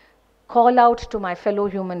my call out to my fellow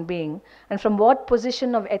human being, and from what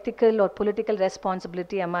position of ethical or political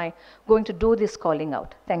responsibility am I going to do this calling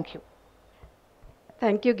out? Thank you.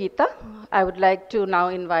 Thank you, Geetha. I would like to now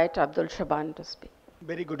invite Abdul Shaban to speak.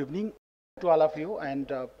 Very good evening to all of you,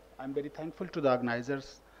 and I'm very thankful to the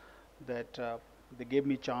organizers that they gave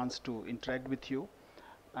me a chance to interact with you.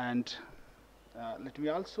 And let me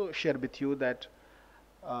also share with you that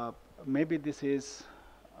maybe this is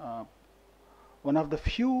one of the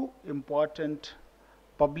few important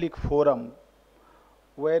public forum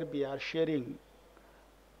where we are sharing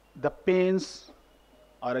the pains,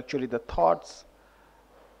 or actually the thoughts,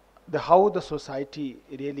 how the society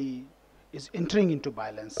really is entering into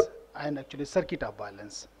violence and actually circuit of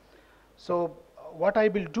violence. So what I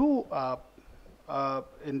will do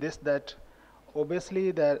in this, that obviously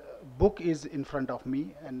the book is in front of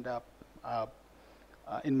me, and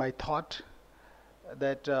in my thought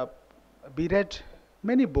that we read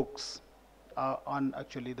many books on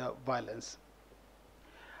actually the violence.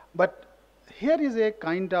 But here is a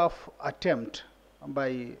kind of attempt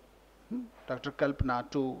by Dr. Kalpana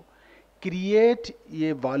to create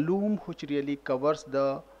a volume which really covers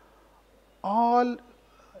the all,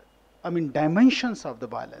 dimensions of the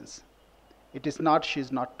violence. It is not, she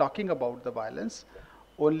is not talking about the violence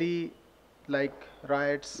only like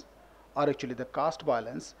riots or actually the caste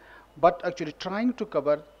violence, but actually trying to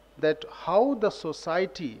cover that how the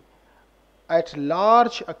society at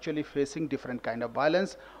large actually facing different kind of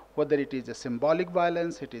violence, whether it is a symbolic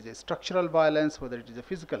violence, it is a structural violence, whether it is a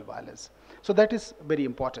physical violence. So that is very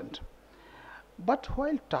important. But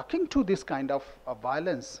while talking to this kind of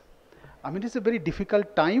violence, I mean, it's a very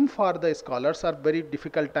difficult time for the scholars, or very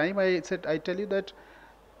difficult time. I tell you that,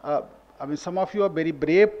 I mean, some of you are very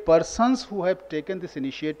brave persons who have taken this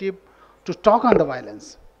initiative to talk on the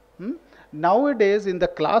violence. Nowadays, in the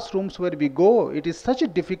classrooms where we go, it is such a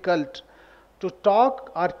difficult to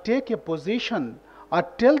talk or take a position or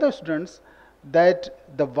tell the students that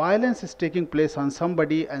the violence is taking place on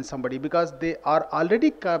somebody and somebody, because they are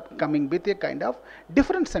already coming with a kind of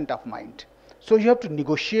different set of mind. So you have to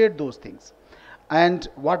negotiate those things. And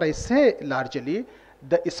what I say largely,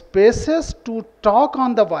 the spaces to talk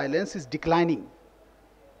on the violence is declining.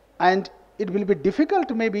 And it will be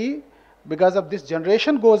difficult maybe because of this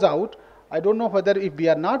generation goes out. I don't know whether if we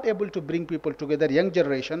are not able to bring people together, young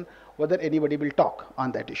generation, whether anybody will talk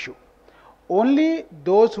on that issue. Only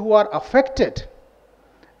those who are affected,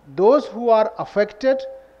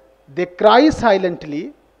 they cry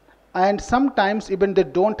silently, and sometimes even they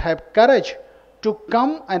don't have courage to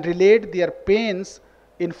come and relate their pains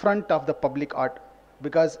in front of the public art,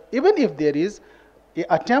 because even if there is an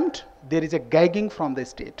attempt, there is a gagging from the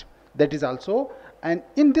state. That is also, and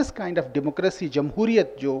in this kind of democracy,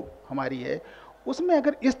 jamhuriyat जो हमारी है, उसमें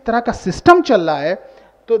अगर इस तरह का system चल रहा है,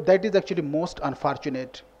 तो that is actually most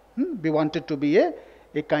unfortunate. We wanted to be a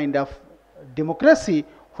kind of democracy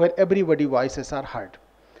where everybody's voices are heard.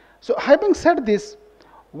 So having said this,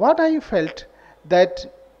 what I felt that,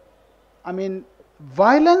 I mean,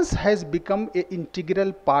 violence has become an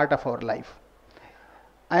integral part of our life.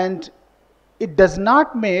 And it does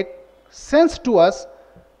not make sense to us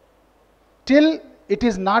till it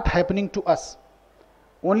is not happening to us.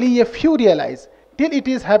 Only a few realize. Till it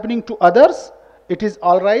is happening to others, it is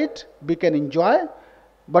all right, we can enjoy.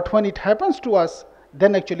 But when it happens to us,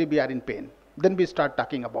 then actually we are in pain. Then we start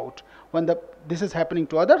talking about when this is happening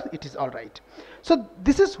to others, it is all right. So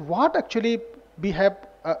this is what actually we have,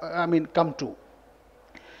 come to.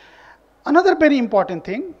 Another very important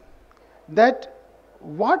thing, that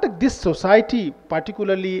what this society,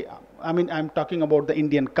 particularly, I'm talking about the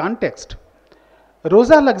Indian context.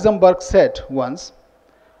 Rosa Luxemburg said once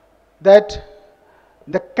that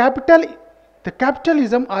the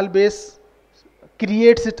capitalism always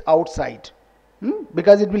creates it outside,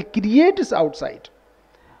 because it will create it outside.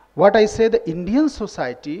 What I say, the Indian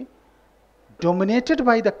society, dominated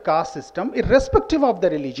by the caste system, irrespective of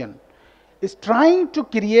the religion, is trying to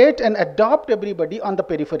create and adopt everybody on the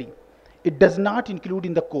periphery. It does not include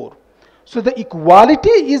in the core. So the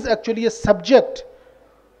equality is actually a subject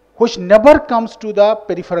which never comes to the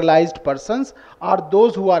peripheralized persons or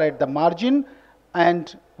those who are at the margin.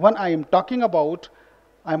 And when I am talking about,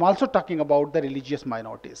 I am also talking about the religious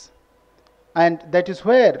minorities. And that is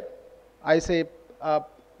where I say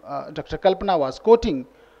Dr. Kalpana was quoting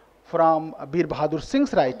from Bir Bahadur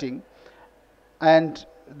Singh's writing, and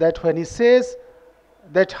that when he says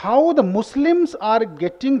that how the Muslims are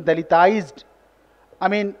getting Dalitized,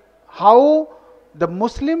 how the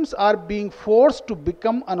Muslims are being forced to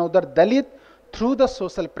become another Dalit through the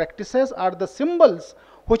social practices or the symbols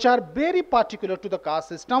which are very particular to the caste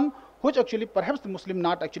system, which actually perhaps the Muslim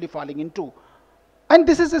not actually falling into. And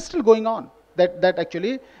this is still going on,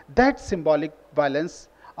 that symbolic violence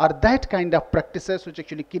or that kind of practices which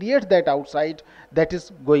actually creates that outside, that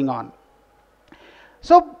is going on.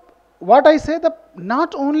 So what I say, that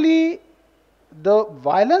not only the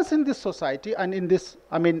violence in this society and in this,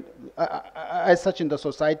 as such in the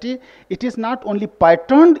society, it is not only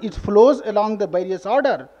patterned, it flows along the various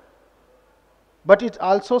order, but it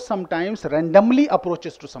also sometimes randomly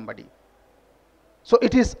approaches to somebody. So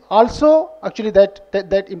it is also actually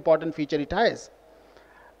that important feature it has.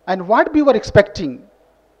 And what we were expecting,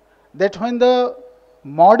 that when the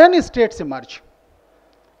modern states emerge,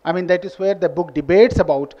 that is where the book debates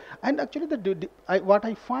about, and actually what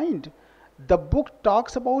I find, the book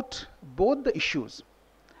talks about both the issues,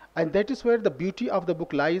 and that is where the beauty of the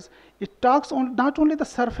book lies. It talks on not only the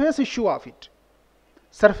surface issue of it,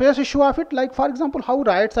 like for example how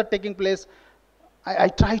riots are taking place. I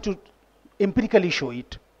try to empirically show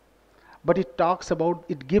it, but it talks about,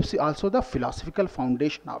 it gives also the philosophical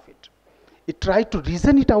foundation of it. It tries to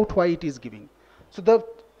reason it out why it is giving. So the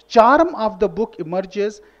charm of the book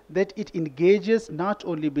emerges that it engages not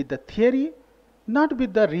only with the theory, not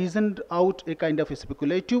with the reasoned out a kind of a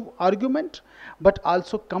speculative argument, but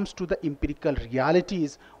also comes to the empirical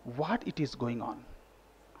realities, what it is going on,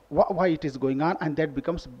 why it is going on, and that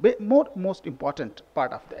becomes most important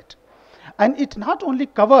part of that. And it not only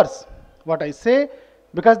covers, what I say,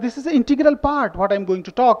 because this is an integral part what I'm going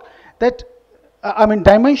to talk, that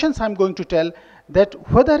dimensions I'm going to tell, that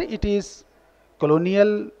whether it is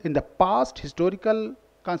colonial in the past, historical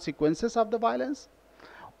consequences of the violence,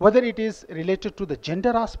 whether it is related to the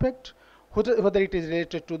gender aspect, whether it is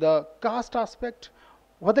related to the caste aspect,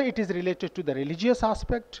 whether it is related to the religious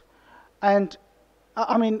aspect, and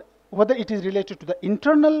whether it is related to the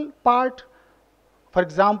internal part. For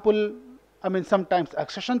example, sometimes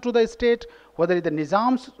accession to the state, whether it is the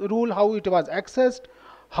Nizam's rule, how it was accessed,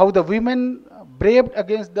 how the women braved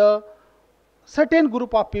against the certain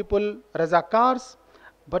group of people, Razakars,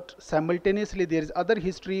 but simultaneously there is other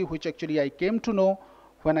history which actually I came to know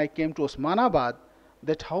when I came to Osmanabad,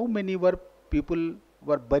 that how many people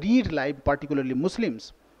were buried alive, particularly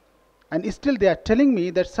Muslims. And still they are telling me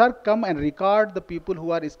that, sir, come and record the people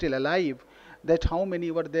who are still alive, that how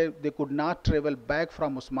many were there, they could not travel back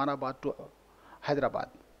from Osmanabad to Hyderabad.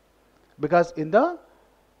 Because in the,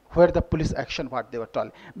 where the police action, what they were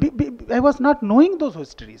told. I was not knowing those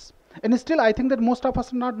histories. And still I think that most of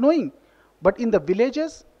us are not knowing. But in the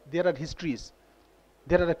villages, there are histories.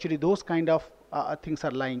 There are actually those kind of things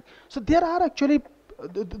are lying. So there are actually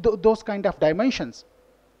those kind of dimensions.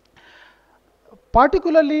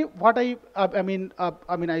 Particularly what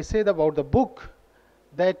I said about the book,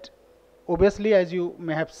 that obviously, as you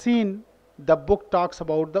may have seen, the book talks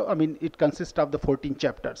about it consists of the 14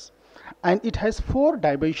 chapters, and it has 4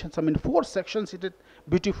 dimensions, 4 sections.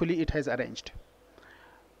 Beautifully it has arranged.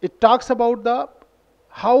 It talks about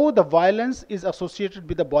how the violence is associated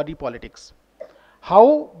with the body politics,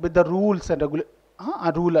 how with the rules and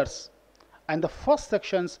rulers, and the first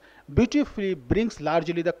sections beautifully brings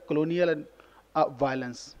largely the colonial and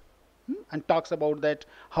violence, and talks about that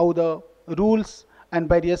how the rules and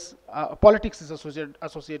various politics is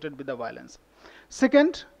associated with the violence.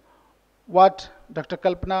 Second, what Dr.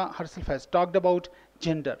 Kalpana herself has talked about,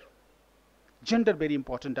 gender. Gender, very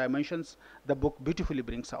important dimensions, the book beautifully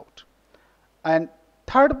brings out. And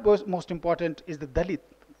third most important is the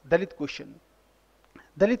Dalit question.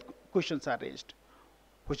 Dalit questions are raised,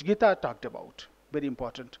 which Geetha talked about, very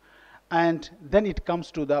important. And then it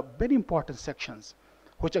comes to the very important sections,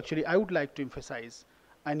 which actually I would like to emphasize,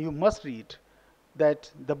 and you must read,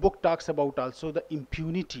 that the book talks about also the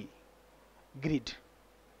impunity grid.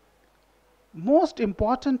 Most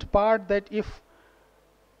important part, that if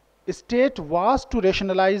state was to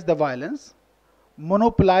rationalize the violence,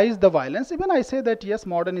 monopolize the violence, even I say that yes,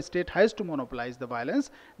 modern state has to monopolize the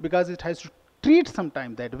violence because it has to treat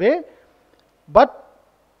sometime that way, but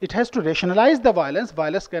it has to rationalize the violence.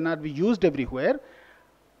 Violence cannot be used everywhere.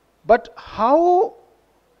 But how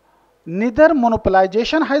neither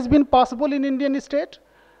monopolization has been possible in Indian state,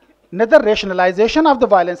 neither rationalization of the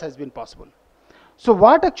violence has been possible. So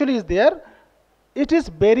what actually is there? It is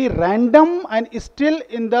very random, and still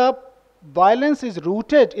in the violence is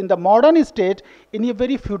rooted in the modern state in a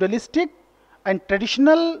very feudalistic and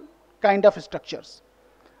traditional kind of structures.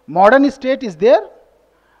 Modern state is there,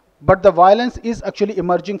 but the violence is actually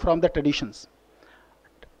emerging from the traditions.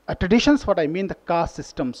 Traditions, what I mean, the caste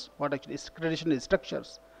systems, what actually is traditional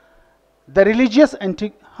structures. The religious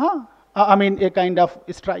a kind of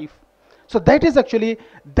strife. So that is actually,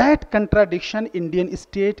 that contradiction Indian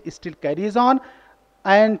state still carries on,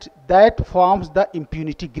 and that forms the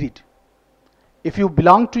impunity grid. If you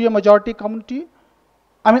belong to a majority community,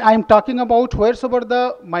 I am talking about wheresoever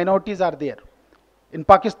the minorities are there. In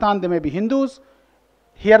Pakistan, there may be Hindus,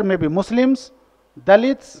 here may be Muslims,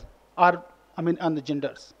 Dalits, or on the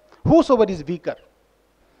genders. Whosoever is weaker,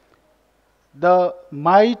 the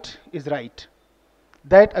might is right.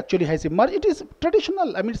 That actually has emerged. It is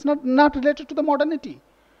traditional. It's not related to the modernity,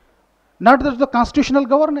 not to the constitutional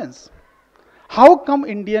governance. How come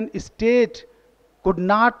Indian state could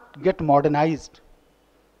not get modernized?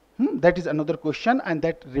 That is another question, and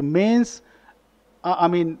that remains,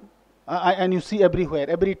 and you see everywhere,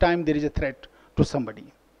 every time there is a threat to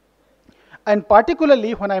somebody. And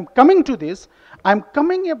particularly when I'm coming to this, I'm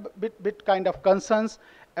coming a bit kind of concerns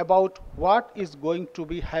about what is going to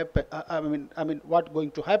be happen. What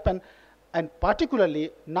going to happen, and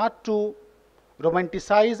particularly not to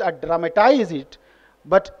romanticize or dramatize it,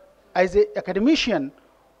 but as an academician,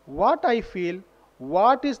 what I feel,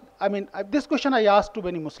 what is, this question I asked to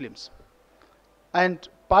many Muslims, and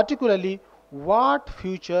particularly what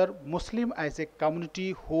future Muslim as a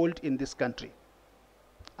community hold in this country.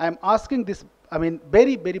 I am asking this,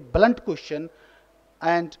 very, very blunt question,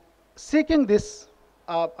 and seeking this,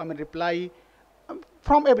 reply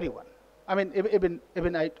from everyone.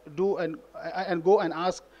 Even I do and go and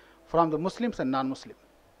ask from the Muslims and non-Muslim.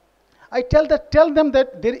 I tell them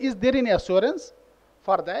that there is any assurance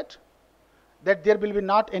for that. that there will be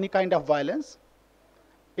not any kind of violence.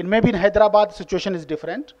 Maybe in Hyderabad the situation is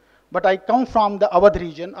different, but I come from the Awadh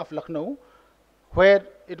region of Lucknow, where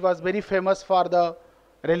it was very famous for the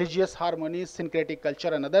religious harmony, syncretic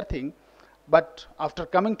culture and other thing. But after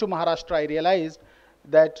coming to Maharashtra, I realized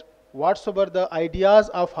that whatsoever the ideas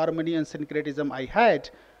of harmony and syncretism I had,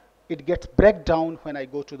 it gets break down when I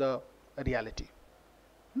go to the reality.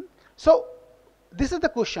 So this is the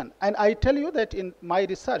question, and I tell you that in my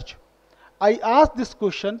research, I asked this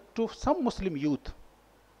question to some Muslim youth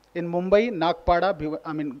in Mumbai, Nagpada,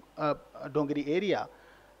 Dongri area.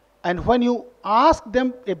 And when you ask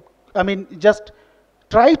them, just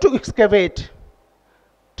try to excavate,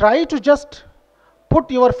 try to just put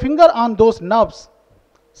your finger on those nerves,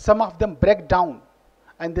 some of them break down.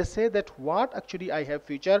 And they say that what actually I have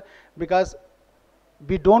future, because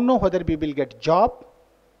we don't know whether we will get job,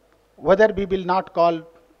 whether we will not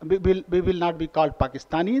be called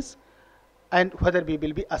Pakistanis, and whether we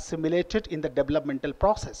will be assimilated in the developmental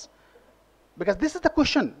process. Because this is the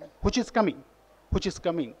question which is coming.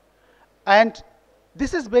 And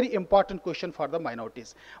this is very important question for the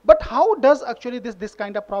minorities. But how does actually this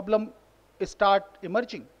kind of problem start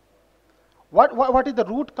emerging? What is the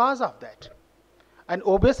root cause of that? And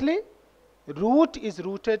obviously, root is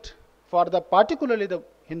rooted for particularly the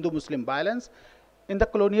Hindu-Muslim violence in the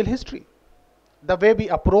colonial history. The way we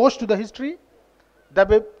approach to the history,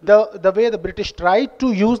 the way the British tried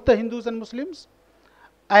to use the Hindus and Muslims,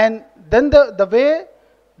 and then the way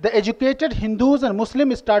the educated Hindus and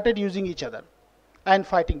Muslims started using each other and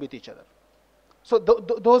fighting with each other. So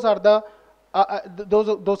those are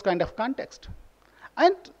those kind of context.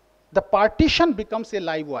 And the partition becomes a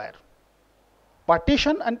live wire.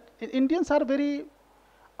 Partition, and Indians are very,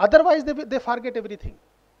 otherwise they forget everything.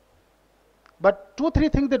 But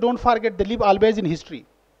 2-3 things they don't forget, they live always in history.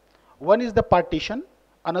 One is the partition,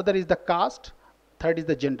 another is the caste, third is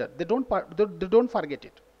the gender. They don't forget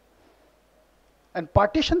it. And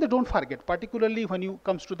partition they don't forget, particularly when you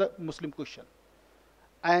comes to the Muslim question.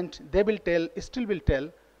 And they will tell, still will tell,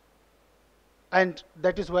 and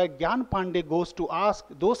that is why Gyan Pandey goes to ask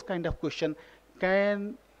those kind of question,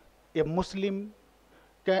 can a Muslim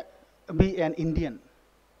be an Indian?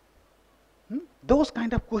 Those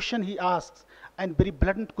kind of question he asks, and very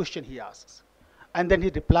blunt question he asks. And then he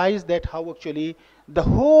replies that how actually the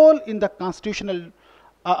whole in the constitutional,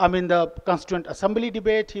 the Constituent Assembly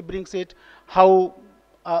debate, he brings it, how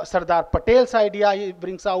Sardar Patel's idea he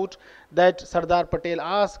brings out, that Sardar Patel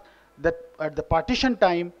asked that at the partition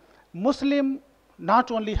time, Muslim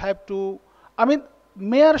not only have to,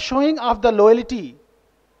 mere showing of the loyalty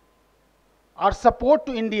or support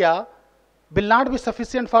to India will not be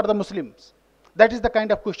sufficient for the Muslims. That is the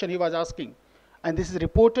kind of question he was asking. And this is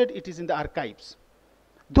reported, it is in the archives.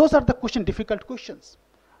 Those are the difficult questions.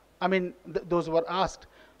 Those were asked.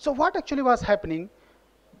 So what actually was happening?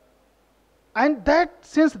 And that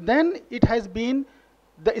since then it has been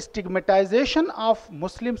the stigmatization of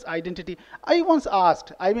Muslims' identity. I once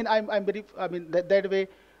asked, that way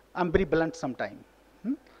I'm very blunt sometime.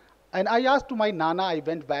 And I asked to my Nana, I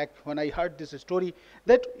went back when I heard this story,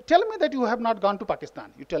 that tell me that you have not gone to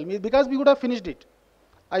Pakistan. You tell me, because we would have finished it.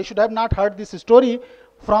 I should have not heard this story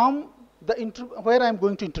from where I am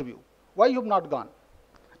going to interview. Why you have not gone?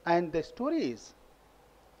 And the story is,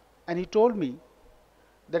 and he told me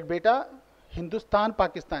that beta, Hindustan,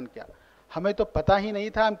 Pakistan kya? हमें तो पता ही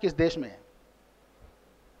नहीं था हम किस देश में हैं.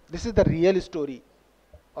 This is the real story.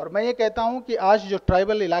 और मैं ये कहता हूँ कि आज जो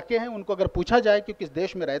ट्राइबल इलाके हैं उनको अगर पूछा जाए कि किस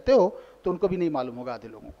देश में रहते हो तो उनको भी नहीं मालूम होगा आधे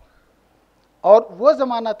लोगों को. और वो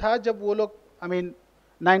ज़माना था जब वो लोग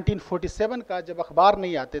 1947 का, जब अखबार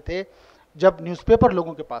नहीं आते थे, जब न्यूज़पेपर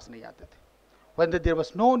लोगों के पास नहीं आते थे. When there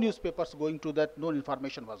was no newspapers going to that, no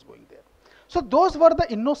information was going there. So those were the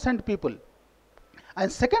innocent people. And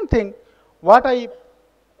second thing, what I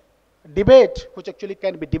debate, which actually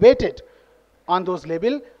can be debated on those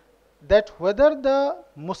level, that whether the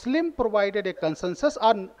Muslim provided a consensus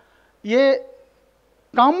or a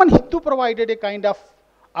common Hindu provided a kind of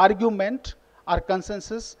argument or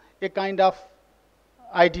consensus, a kind of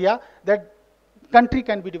idea that country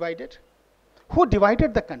can be divided. Who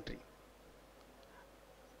divided the country?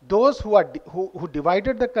 Those who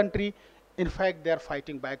divided the country, in fact, they are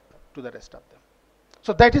fighting back to the rest of them.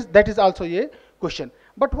 So that is also a question.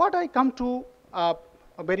 But what I come to a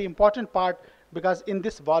very important part, because in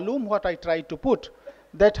this volume what I try to put,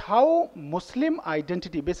 that how Muslim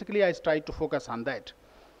identity, basically I try to focus on that.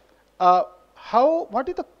 What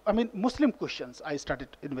is the, Muslim questions I started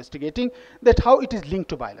investigating, that how it is linked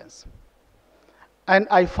to violence. And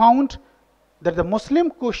I found that the Muslim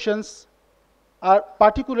questions are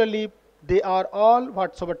particularly they are all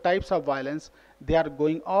whatsoever types of violence, they are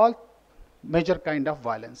going all major kind of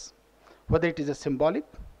violence, whether it is a symbolic,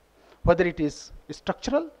 whether it is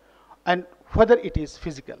structural, and whether it is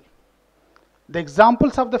physical. The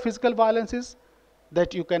examples of the physical violence is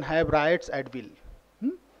that you can have riots at will.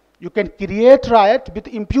 You can create riot with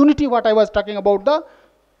impunity, what I was talking about,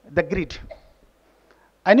 the grid.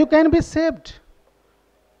 And you can be saved.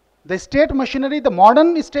 The state machinery, the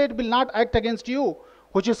modern state will not act against you,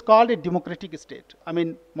 which is called a democratic state. I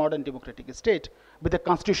mean, modern democratic state with a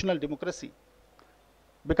constitutional democracy.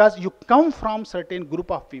 Because you come from certain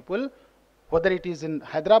group of people, whether it is in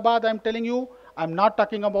Hyderabad, I'm telling you, I'm not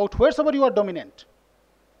talking about wheresoever you are dominant.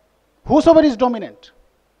 Whosoever is dominant.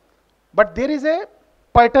 But there is a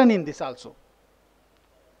pattern in this also.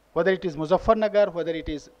 Whether it is Muzaffarnagar, whether it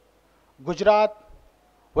is Gujarat,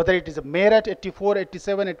 whether it is Meerut 84,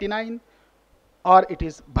 87, 89, or it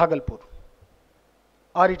is Bhagalpur,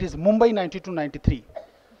 or it is Mumbai 92, 93.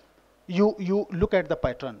 You look at the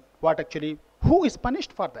pattern. What actually, who is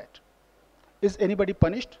punished for that? Is anybody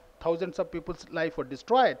punished? Thousands of people's life were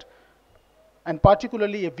destroyed, and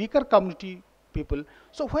particularly a weaker community people.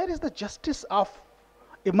 So where is the justice of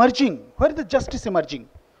emerging? Where is the justice emerging?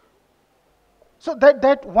 So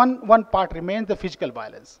that one part remains the physical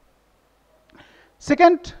violence.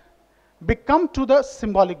 Second, we come to the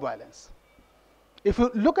symbolic violence. If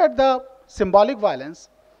you look at the symbolic violence,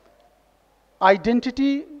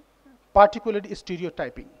 identity, particularly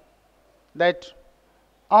stereotyping, that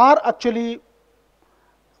are actually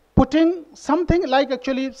putting something like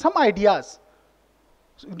actually some ideas.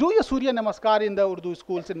 Do your Surya Namaskar in the Urdu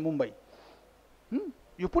schools in Mumbai.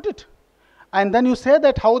 You put it. And then you say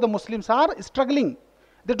that how the Muslims are struggling.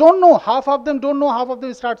 They don't know. Half of them don't know. Half of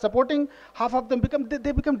them start supporting. Half of them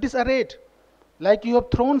they become disarrayed. Like you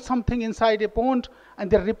have thrown something inside a pond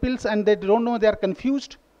and there ripples and they don't know, they are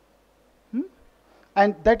confused.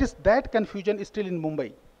 And that confusion is still in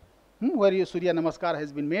Mumbai, where your Surya Namaskar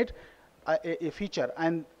has been made a feature.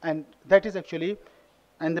 And that is actually,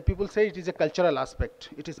 and the people say it is a cultural aspect.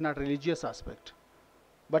 It is not religious aspect.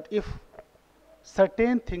 But if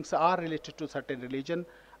certain things are related to certain religion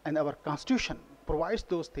and our constitution provides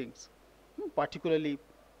those things, particularly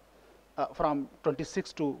from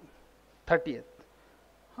 26 to 30th,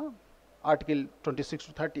 article 26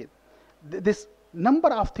 to 30th, this number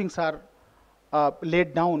of things are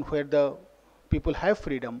laid down where the people have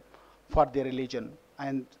freedom for their religion,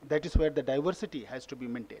 and that is where the diversity has to be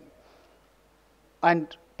maintained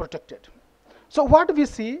and protected. So what we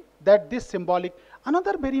see that this symbolic,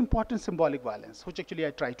 another very important symbolic violence, which actually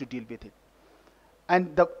I try to deal with it.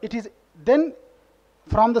 And it is then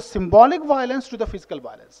from the symbolic violence to the physical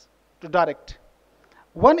violence, to direct.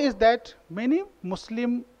 One is that many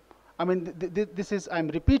Muslim, I mean, this is, I'm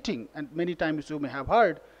repeating, and many times you may have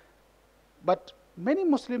heard, but many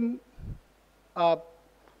Muslim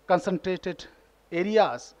concentrated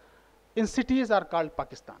areas in cities are called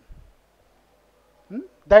Pakistan.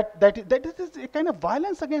 That is a kind of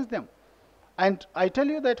violence against them. And I tell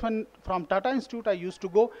you that when from Tata Institute I used to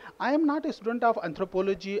go, I am not a student of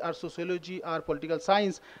anthropology or sociology or political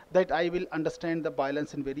science that I will understand the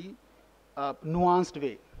violence in very nuanced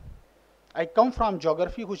way. I come from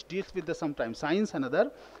geography, which deals with the sometimes science and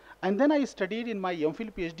other, and then I studied in my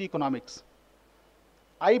MPhil PhD economics.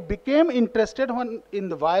 I became interested in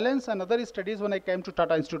the violence and other studies when I came to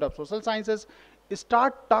Tata Institute of Social Sciences,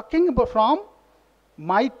 start talking about from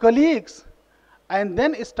my colleagues, and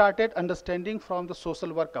then started understanding from the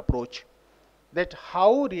social work approach that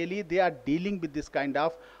how really they are dealing with this kind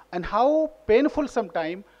of, and how painful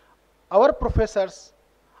sometimes our professors,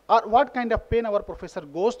 or what kind of pain our professor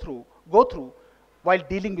go through while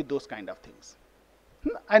dealing with those kind of things.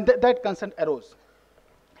 And that concern arose.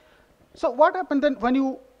 So what happened then when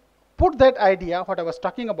you put that idea, what I was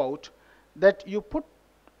talking about, that you put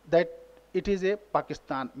that it is a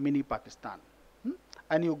Pakistan, mini Pakistan,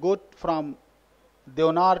 and you go from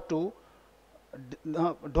Deonar to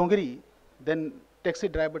Dongri, then taxi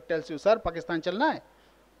driver tells you, sir, Pakistan चलना है?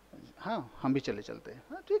 हाँ, हम भी चले चलते हैं.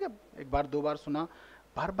 हाँ, ठीक है, एक बार दो बार सुना,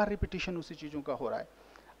 बार-बार repetition उसी चीजों का हो रहा है.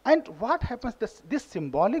 And what happens? This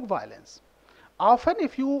symbolic violence, often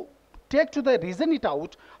if you take to the reason it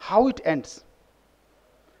out, how it ends.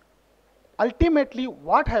 Ultimately,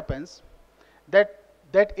 what happens?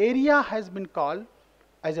 That area has been called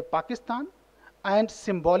as a Pakistan, and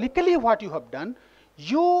symbolically what you have done,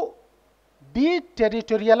 you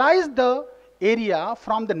deterritorialize the area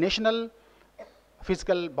from the national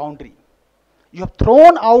physical boundary. You have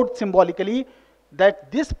thrown out symbolically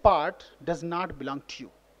that this part does not belong to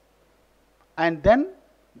you. And then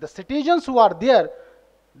the citizens who are there,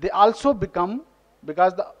 they also become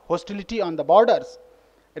because the hostility on the borders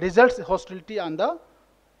results hostility on the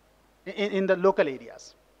in the local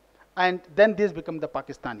areas, and then these become the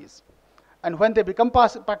Pakistanis. And when they become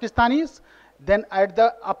Pakistanis, then at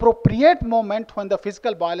the appropriate moment when the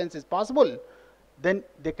physical violence is possible, then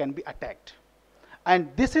they can be attacked. And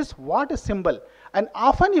this is what a symbol. And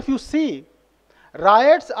often if you see,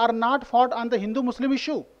 riots are not fought on the Hindu-Muslim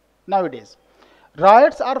issue nowadays.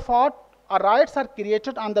 Riots are fought, or riots are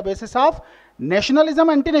created on the basis of nationalism,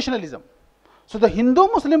 anti-nationalism. So the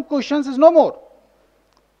Hindu-Muslim questions is no more.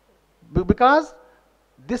 Because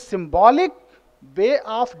this symbolic way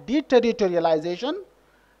of deterritorialization,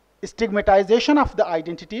 stigmatization of the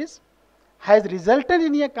identities has resulted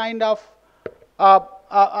in a kind of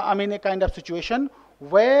a kind of situation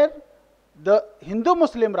where the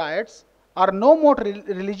Hindu-Muslim riots are no more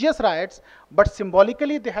religious riots, but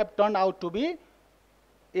symbolically they have turned out to be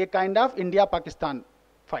a kind of India-Pakistan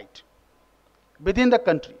fight within the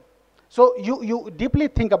country. So you deeply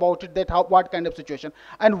think about it, that what kind of situation.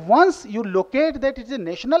 And once you locate that it is a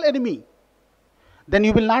national enemy, then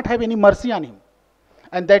you will not have any mercy on him.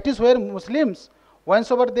 And that is where Muslims,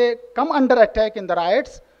 whensoever they come under attack in the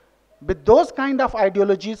riots, with those kind of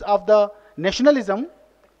ideologies of the nationalism,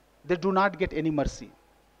 they do not get any mercy.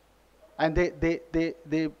 And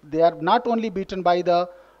they are not only beaten by the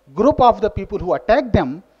group of the people who attack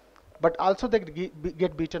them, but also they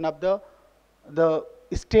get beaten up the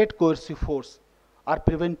state coercive force or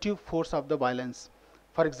preventive force of the violence.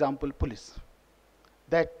 For example, police.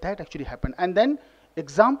 That actually happened. And then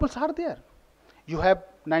examples are there. You have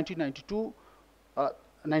 1992,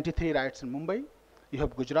 93 riots in Mumbai. You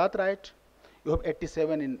have Gujarat riot. You have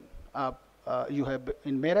 87 in you have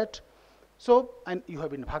in Meerut. So, and you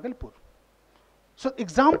have in Bhagalpur. So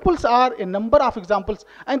examples are a number of examples,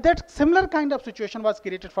 and that similar kind of situation was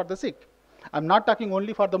created for the Sikh. I'm not talking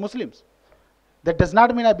only for the Muslims. That does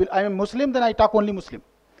not mean I'm a Muslim, then I talk only Muslim.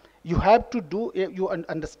 You have to do, you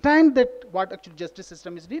understand that what actual justice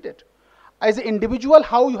system is needed. As an individual,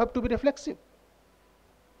 how you have to be reflexive.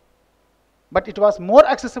 But it was more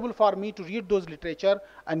accessible for me to read those literature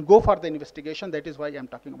and go for the investigation. That is why I'm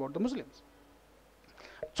talking about the Muslims.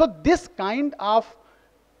 So this kind of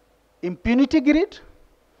impunity grid,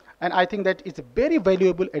 and I think that is a very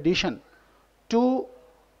valuable addition to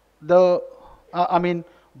the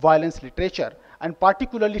violence literature, and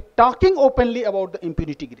particularly talking openly about the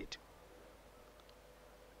impunity grid.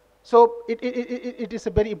 So it is a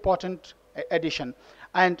very important addition,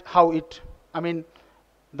 and how it,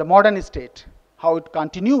 the modern state, how it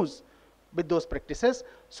continues with those practices.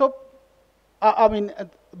 So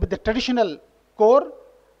with the traditional core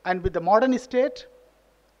and with the modern state,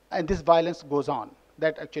 and this violence goes on.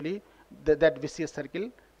 That actually, that vicious circle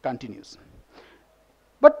continues.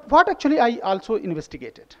 But what actually I also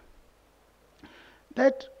investigated,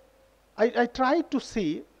 that I tried to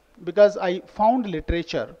see, because I found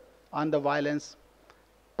literature on the violence,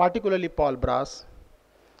 particularly Paul Brass,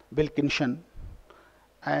 Wilkinson,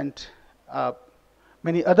 and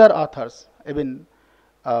many other authors, even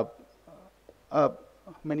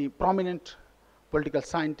many prominent political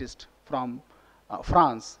scientists from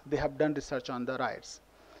France. They have done research on the riots.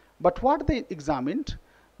 But what they examined,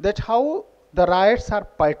 that how the riots are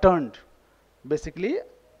patterned, basically,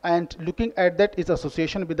 and looking at that is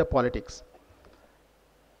association with the politics.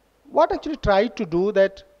 What actually tried to do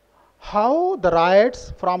that, how the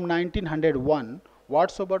riots from 1901,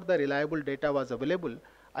 whatsoever the reliable data was available,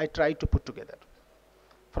 I tried to put together.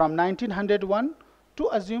 From 1901 to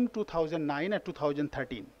assume 2009 and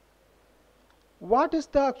 2013. What is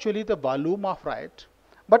actually the volume of riot,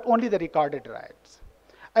 but only the recorded riots?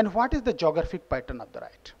 And what is the geographic pattern of the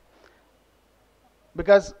riot?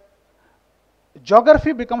 Because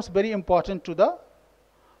geography becomes very important to the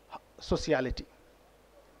sociality.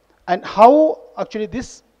 And how actually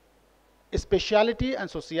this spatiality and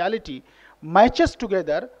sociality matches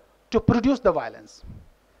together to produce the violence.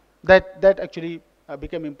 That actually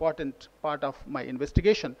became important part of my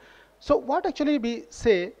investigation. So what actually we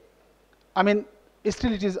say,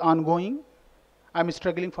 still it is ongoing. I'm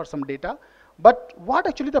struggling for some data. But what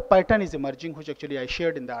actually the pattern is emerging, which actually I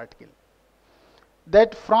shared in the article,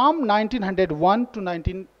 that from 1901 to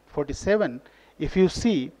 1947, if you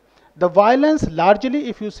see, the violence largely,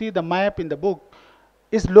 if you see the map in the book,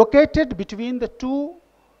 is located between the two,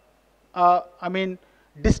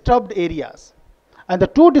 disturbed areas. And the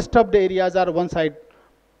two disturbed areas are one side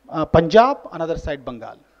Punjab, another side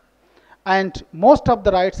Bengal. And most of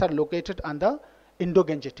the riots are located on the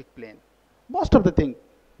Indo-Gangetic plain. Most of the thing,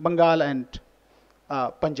 Bengal and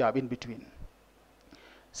Punjab in between.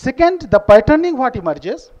 Second, the patterning what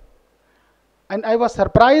emerges, and I was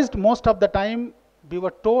surprised most of the time we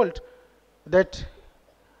were told that,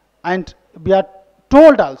 and we are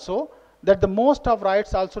told also that the most of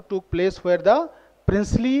riots also took place where the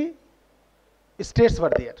princely states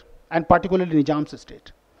were there, and particularly Nizam's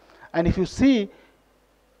state. And if you see,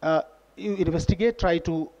 you investigate, try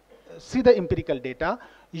to see the empirical data,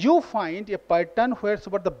 you find a pattern where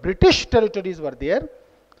the British territories were there,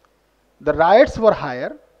 the riots were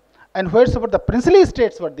higher, and wherever the princely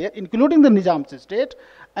states were there, including the Nizam's state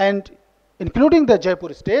and including the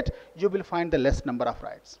Jaipur state, you will find the less number of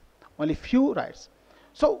riots, only few riots.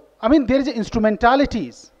 So, I mean, there is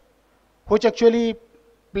instrumentalities which actually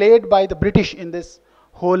played by the British in this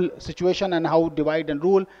whole situation, and how divide and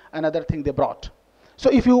rule and other thing they brought. So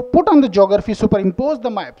if you put on the geography, superimpose the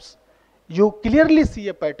maps, you clearly see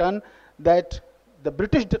a pattern that the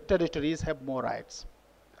British territories have more riots.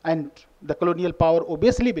 And the colonial power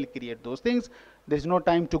obviously will create those things. There is no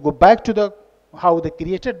time to go back to the how they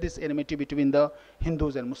created this enmity between the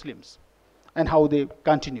Hindus and Muslims, and how they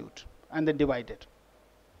continued and then divided.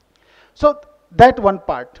 So that one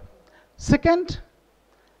part. Second,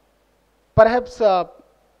 perhaps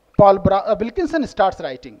Wilkinson starts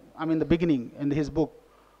writing, I mean the beginning in his book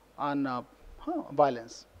on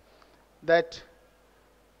violence, that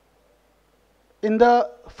in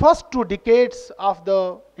the first 2 decades of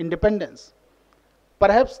the independence,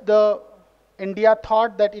 perhaps the India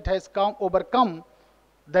thought that it has overcome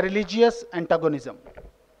the religious antagonism.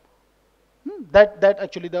 That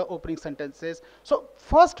actually the opening sentence says. So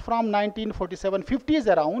first from 1947,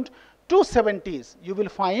 50s around to 70s, you will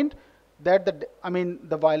find that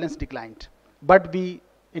the violence declined. But in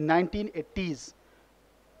 1980s,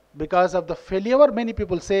 because of the failure, many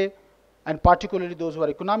people say, and particularly those who are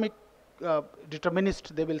economic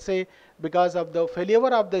determinists, they will say, because of the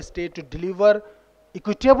failure of the state to deliver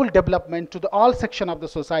equitable development to all section of the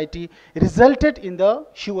society, resulted in the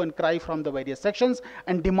hue and cry from the various sections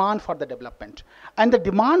and demand for the development. And the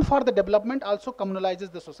demand for the development also communalizes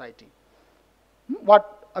the society.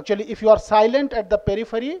 What actually, if you are silent at the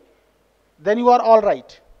periphery, then you are all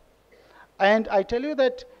right. And I tell you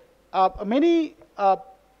that many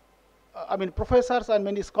professors and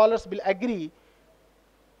many scholars will agree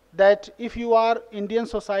that if you are Indian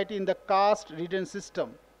society in the caste region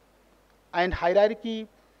system and hierarchy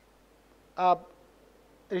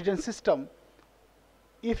region system,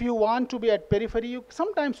 if you want to be at periphery,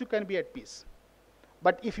 sometimes you can be at peace.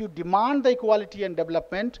 But if you demand the equality and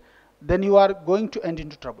development, then you are going to end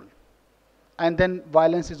into trouble. And then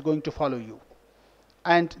violence is going to follow you.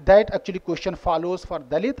 And that actually question follows for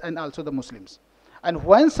Dalit and also the Muslims. And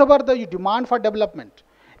whenever you demand for development,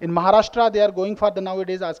 in Maharashtra they are going for the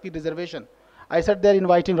nowadays asking reservation. I said they are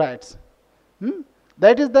inviting riots.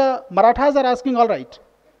 That is the Marathas are asking, all right.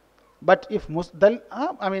 But if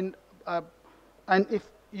and if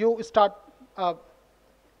you start,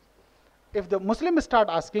 if the Muslims start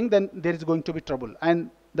asking, then there is going to be trouble, and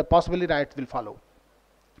the possibly riots will follow.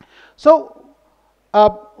 So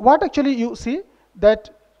what actually you see that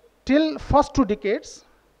till first 2 decades,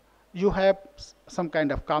 you have some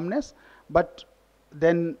kind of calmness, but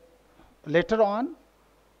then later on,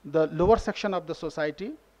 the lower section of the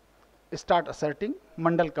society start asserting.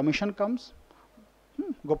 Mandal Commission comes,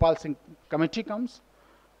 Gopal Singh Committee comes,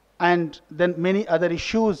 and then many other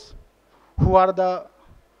issues who are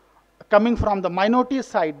coming from the minority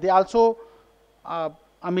side, they also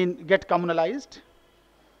get communalized,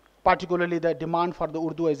 particularly the demand for the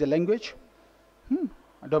Urdu as a language,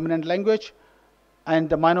 a dominant language, and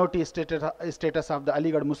the minority status of the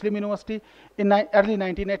Aligarh Muslim University in early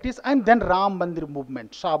 1980s, and then Ram Mandir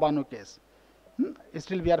movement, Shah Banu case.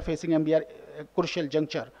 Still we are facing a crucial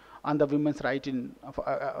juncture on the women's right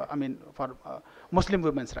for Muslim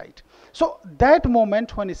women's right. So that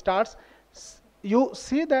moment when it starts, you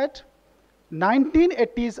see that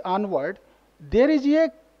 1980s onward, there is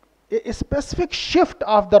a specific shift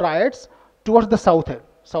of the riots towards the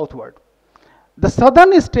southward. The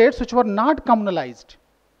southern states which were not communalized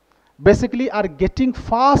basically are getting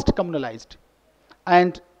fast communalized,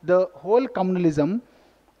 and the whole communalism,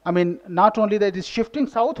 not only that it is shifting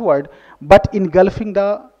southward, but engulfing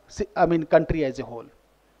the country as a whole.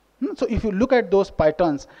 So if you look at those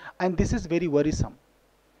patterns, and this is very worrisome,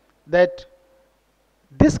 that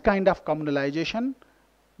this kind of communalization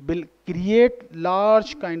will create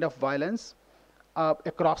large kind of violence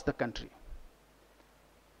across the country.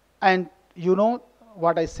 And you know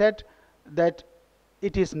what I said, that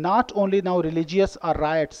it is not only now religious or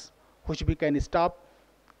riots which we can stop,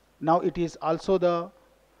 now it is also the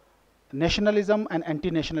nationalism and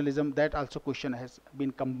anti-nationalism, that also question has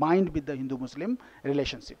been combined with the Hindu-Muslim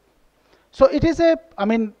relationship. So it is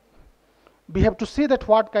we have to see that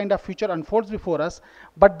what kind of future unfolds before us.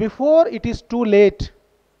 But before it is too late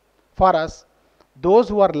for us, those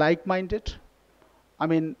who are like-minded, I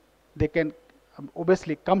mean, they can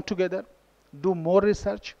obviously come together, do more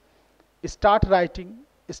research, start writing,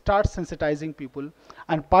 start sensitizing people,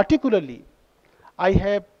 and particularly, I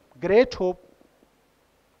have great hope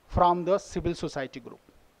from the civil society group.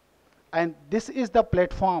 And this is the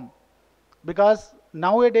platform, because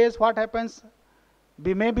nowadays what happens,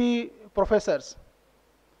 we may be professors,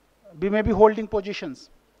 we may be holding positions,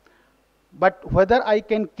 but whether I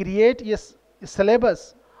can create a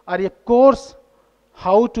syllabus or a course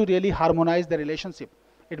how to really harmonize the relationship,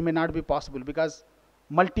 it may not be possible because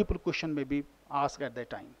multiple questions may be asked at that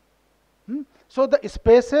time. So the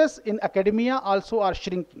spaces in academia also are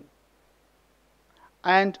shrinking.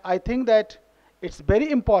 And I think that it's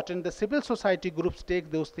very important the civil society groups take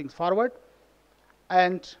those things forward,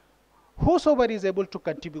 and whosoever is able to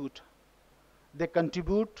contribute, they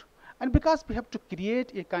contribute. And because we have to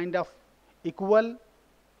create a kind of equal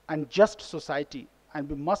and just society, and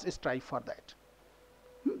we must strive for that.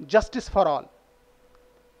 Justice for all.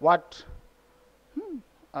 What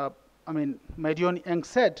Marion Young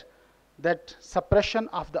said, that suppression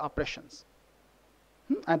of the oppressions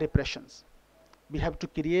and repressions. We have to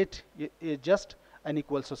create a just and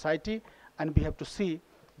equal society, and we have to see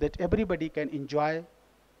that everybody can enjoy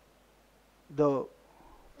the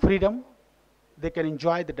freedom, they can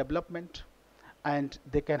enjoy the development, and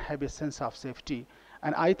they can have a sense of safety.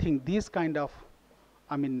 And I think these kind of,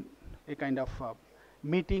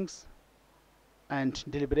 meetings and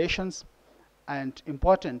deliberations, and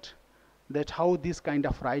important that how these kind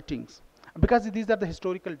of writings, because these are the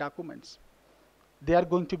historical documents, they are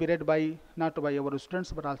going to be read by, not by our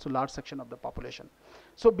students, but also large section of the population.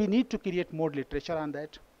 So we need to create more literature on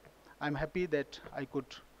that. I'm happy that I could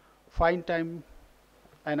find time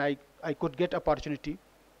and I could get opportunity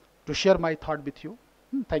to share my thought with you.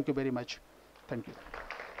 Thank you very much. Thank you.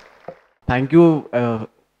 Thank you,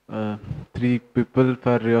 three people,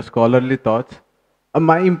 for your scholarly thoughts.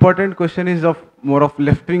 My important question is more of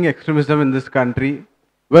left-wing extremism in this country,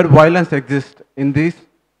 where violence exists in this,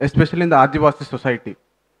 especially in the Adivasi society.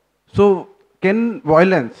 So, can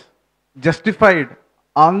violence justified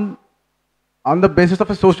on the basis of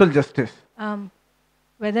a social justice?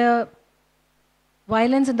 Whether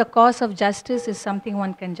violence in the cause of justice is something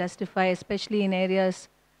one can justify, especially in areas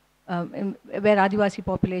where Adivasi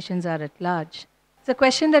populations are at large. It's a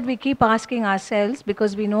question that we keep asking ourselves,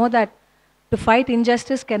 because we know that to fight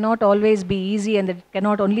injustice cannot always be easy, and that it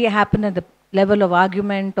cannot only happen at the level of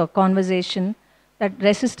argument or conversation, that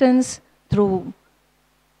resistance through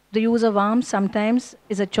the use of arms sometimes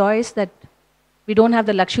is a choice that we don't have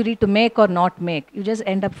the luxury to make or not make. You just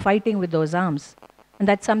end up fighting with those arms. And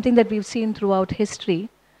that's something that we've seen throughout history.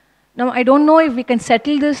 Now, I don't know if we can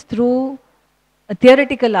settle this through a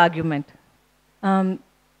theoretical argument.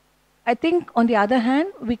 I think, on the other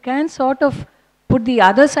hand, we can sort of put the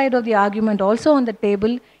other side of the argument also on the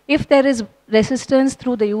table. If there is resistance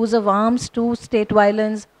through the use of arms to state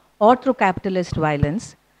violence or through capitalist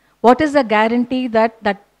violence, what is the guarantee that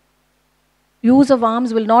that use of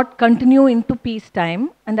arms will not continue into peacetime,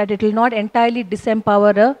 and that it will not entirely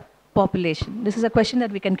disempower a population? This is a question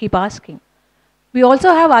that we can keep asking. We also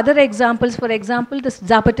have other examples. For example, the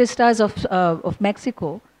Zapatistas of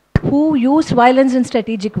Mexico, who used violence in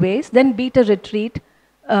strategic ways, then beat a retreat,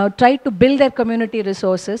 tried to build their community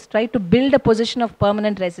resources, tried to build a position of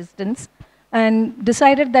permanent resistance, and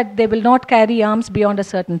decided that they will not carry arms beyond a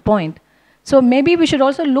certain point. So maybe we should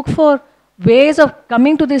also look for ways of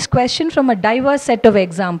coming to this question from a diverse set of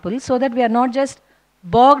examples, so that we are not just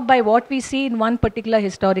bogged by what we see in one particular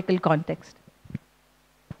historical context.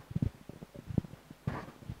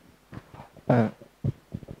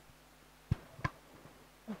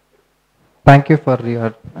 Thank you for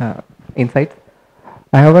your insights.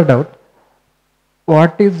 I have a doubt.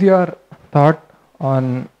 What is your thought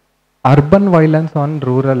on urban violence on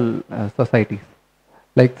rural societies?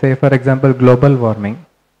 Like, say, for example, global warming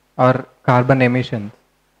or carbon emissions.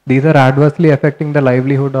 These are adversely affecting the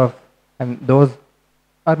livelihood of, and those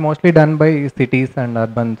are mostly done by cities and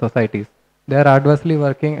urban societies. They are adversely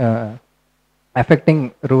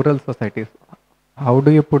affecting rural societies. How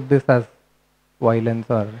do you put this as violence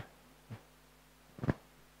or?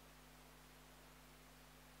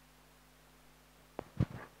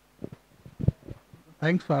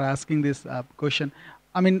 Thanks for asking this question.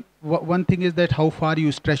 I mean, one thing is that how far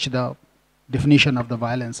you stretch the definition of the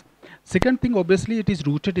violence. Second thing, obviously, it is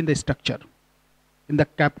rooted in the structure, in the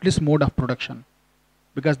capitalist mode of production,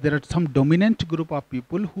 because there are some dominant group of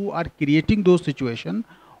people who are creating those situations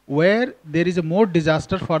where there is a more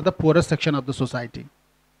disaster for the poorest section of the society.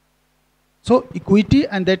 So equity,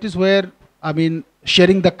 and that is where, I mean,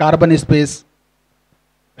 sharing the carbon space,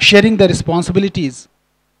 sharing the responsibilities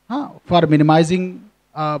for minimizing,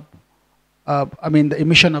 I mean, the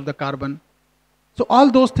emission of the carbon. So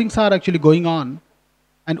all those things are actually going on,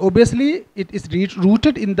 and obviously it is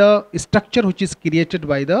rooted in the structure which is created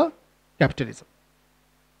by the capitalism.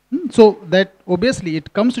 So that obviously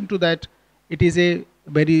it comes into that it is a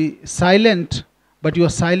very silent, but you are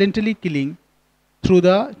silently killing through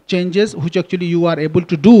the changes which actually you are able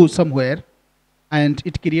to do somewhere, and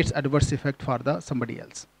it creates adverse effect for the somebody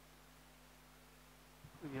else.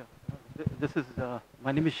 Yeah, this is,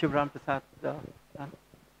 my name is Shivram Prasad.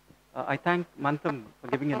 I thank Manthan for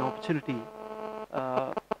giving an opportunity.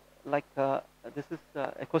 This is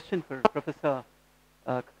a question for Professor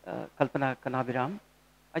Kalpana Kannabiran.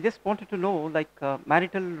 I just wanted to know,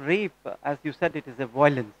 marital rape, as you said, it is a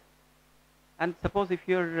violence. And suppose if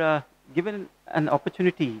you're given an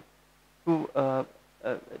opportunity to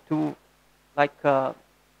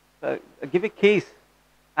give a case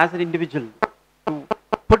as an individual to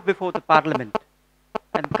put before the parliament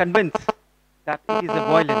and convince that it is a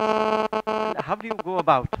violence, and how do you go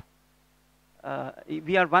about?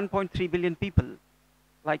 We are 1.3 billion people,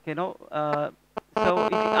 so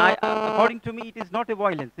according to me, it is not a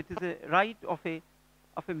violence. It is a right of a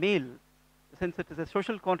male, since it is a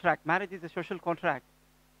social contract. Marriage is a social contract.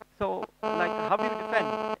 So, how do you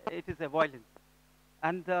defend it is a violence?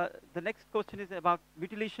 And the next question is about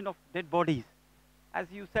mutilation of dead bodies. As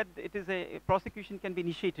you said, it is a prosecution can be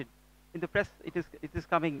initiated. In the press, it is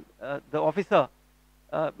coming. The officer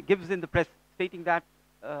gives in the press stating that,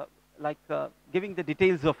 giving the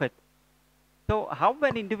details of it. So how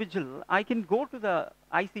an individual, I can go to the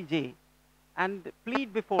ICJ and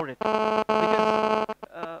plead before it, because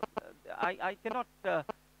I cannot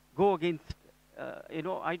go against,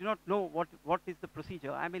 I do not know what is the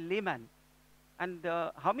procedure. I'm a layman. And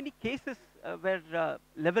how many cases were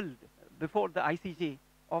leveled before the ICJ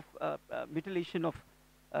of mutilation of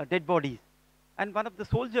dead bodies? And one of the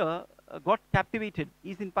soldier got captivated.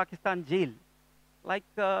 He's in Pakistan jail.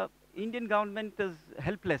 Indian government is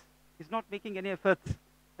helpless. Is not making any efforts,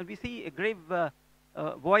 and we see a grave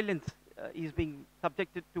violence is being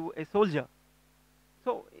subjected to a soldier.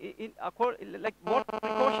 So, what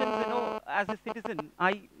precautions, as a citizen,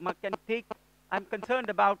 I can take? I'm concerned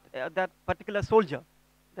about that particular soldier.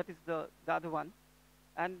 That is the other one.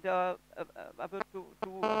 And about to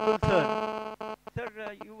Abdul sir. Sir,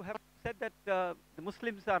 you have said that the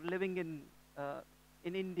Muslims are living in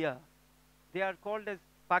India. They are called as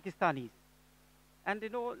Pakistanis. And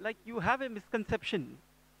you have a misconception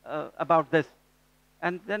about this,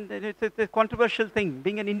 and then it's a controversial thing,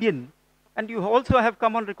 being an Indian. And you also have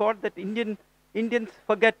come on record that Indians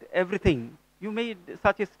forget everything. You made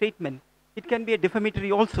such a statement. It can be a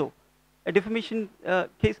defamatory also. A defamation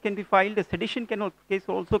case can be filed. A sedition case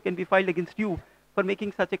also can be filed against you for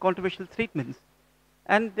making such a controversial statements.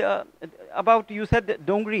 And about, you said that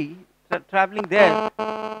Dongri, traveling there,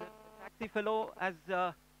 the taxi fellow has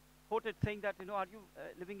quoted saying that, are you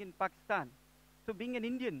living in Pakistan? So being an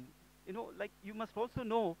Indian, you must also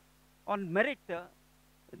know on merit,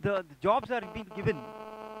 the jobs are being given.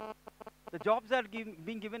 The jobs are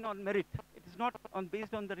being given on merit. It is not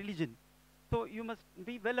based on the religion. So you must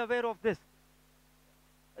be well aware of this.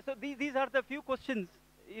 So these are the few questions.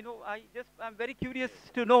 I'm very curious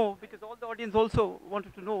to know, because all the audience also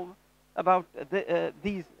wanted to know about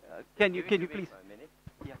these. Can you please? 1 minute.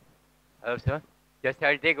 Yeah. Hello, sir. Just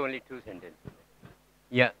I'll take only 2 sentences.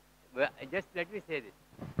 Yeah. Well, just let me say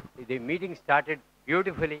this. The meeting started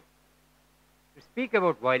beautifully to speak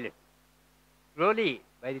about violence. Slowly,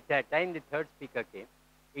 by the time the third speaker came,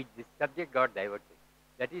 the subject got diverted.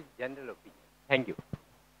 That is general opinion. Thank you.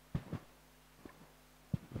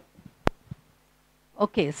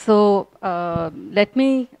 Okay, so let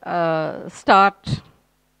me start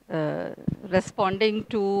responding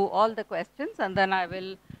to all the questions, and then I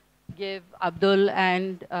will give Abdul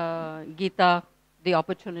and Geetha the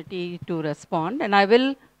opportunity to respond. And I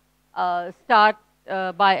will start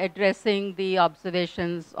by addressing the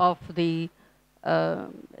observations of the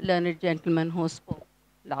learned gentleman who spoke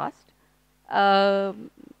last.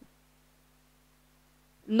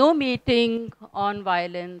 No meeting on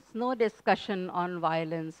violence, no discussion on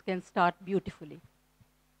violence can start beautifully.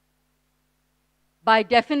 By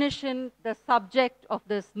definition, the subject of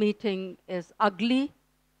this meeting is ugly,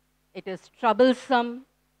 it is troublesome,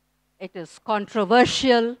 it is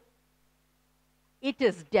controversial, it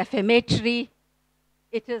is defamatory,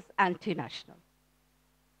 it is anti-national.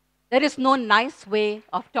 There is no nice way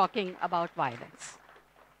of talking about violence.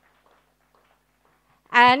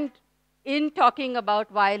 And in talking about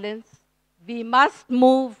violence, we must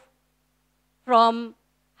move from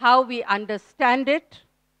how we understand it,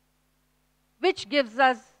 which gives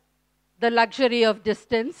us the luxury of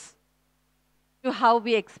distance, to how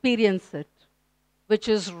we experience it, which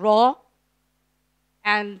is raw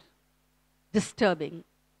and disturbing.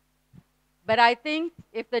 But I think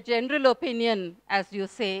if the general opinion, as you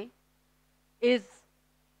say, is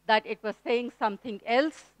that it was saying something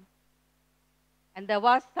else, and there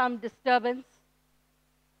was some disturbance,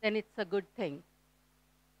 then it's a good thing.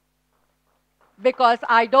 Because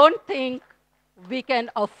I don't think we can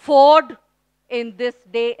afford in this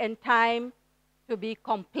day and time to be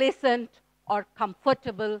complacent or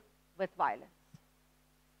comfortable with violence.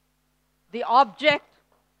 The object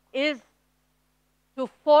is to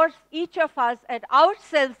force each of us, and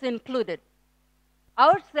ourselves included,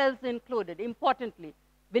 importantly.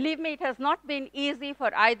 Believe me, it has not been easy for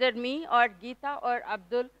either me or Geetha or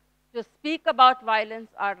Abdul to speak about violence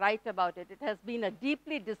or write about it. It has been a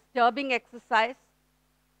deeply disturbing exercise.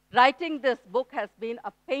 Writing this book has been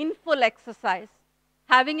a painful exercise.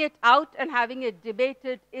 Having it out and having it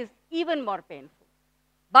debated is even more painful.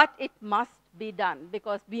 But it must be done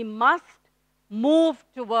because we must move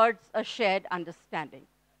towards a shared understanding.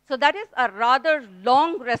 So that is a rather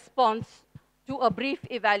long response to a brief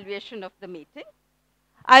evaluation of the meeting.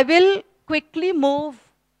 I will quickly move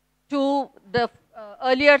to the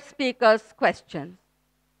earlier speaker's questions.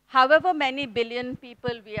 However many billion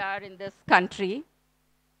people we are in this country,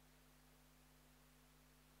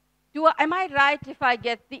 am I right if I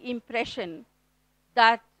get the impression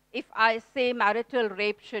that if I say marital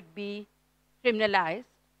rape should be criminalized,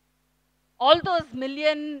 all those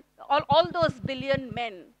billion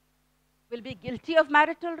men will be guilty of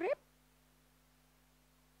marital rape?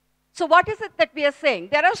 So what is it that we are saying?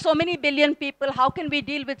 There are so many billion people, how can we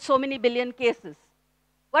deal with so many billion cases?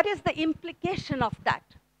 What is the implication of that?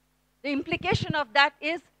 The implication of that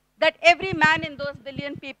is that every man in those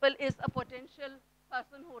billion people is a potential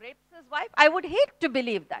person who rapes his wife. I would hate to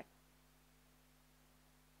believe that.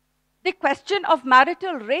 The question of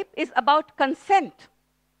marital rape is about consent.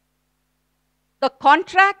 The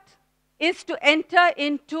contract is to enter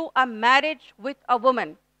into a marriage with a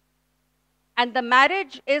woman. And the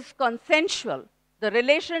marriage is consensual. The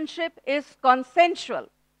relationship is consensual.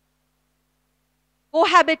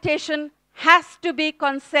 Cohabitation has to be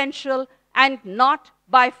consensual and not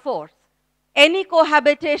by force. Any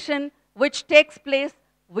cohabitation which takes place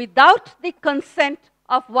without the consent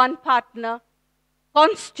of one partner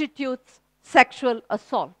constitutes sexual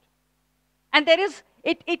assault. And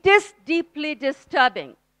it is deeply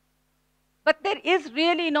disturbing. But there is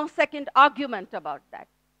really no second argument about that.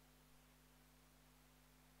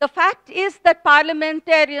 The fact is that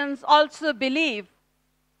parliamentarians also believe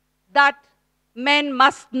that men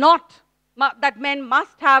must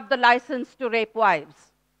have the license to rape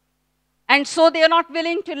wives. And so they are not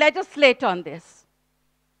willing to legislate on this.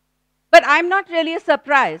 But I'm not really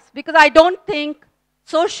surprised because I don't think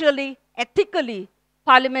socially, ethically,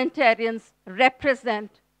 parliamentarians represent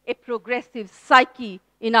a progressive psyche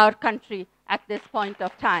in our country at this point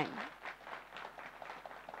of time.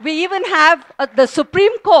 We even have the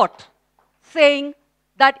Supreme Court saying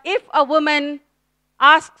that if a woman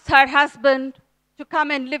asks her husband to come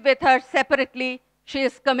and live with her separately, she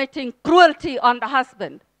is committing cruelty on the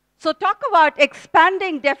husband. So talk about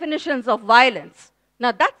expanding definitions of violence.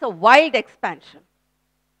 Now that's a wild expansion.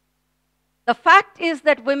 The fact is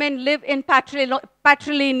that women live in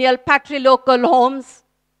patrilineal, patrilocal homes,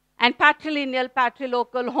 and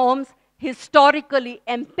patrilineal, homes historically,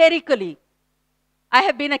 empirically. I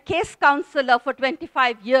have been a case counselor for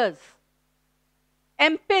 25 years.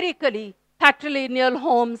 Empirically, patrilineal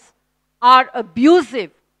homes are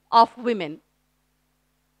abusive of women.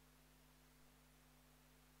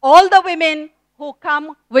 All the women who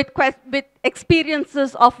come with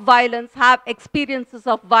experiences of violence have experiences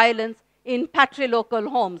of violence in patrilocal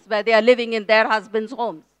homes where they are living in their husband's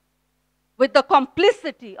homes with the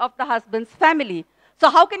complicity of the husband's family. So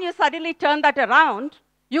how can you suddenly turn that around?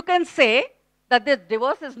 You can say that this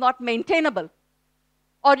divorce is not maintainable.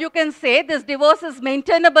 Or you can say this divorce is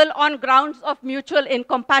maintainable on grounds of mutual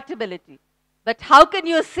incompatibility. But how can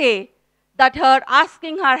you say that her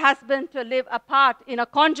asking her husband to live apart in a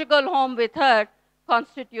conjugal home with her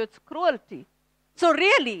constitutes cruelty? So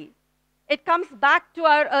really, it comes back to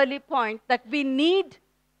our early point that we need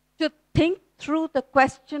to think through the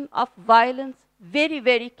question of violence very,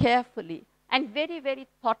 very carefully and very, very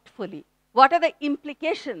thoughtfully. What are the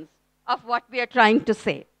implications of what we are trying to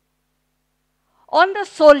say? On the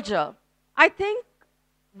soldier, I think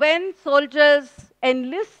when soldiers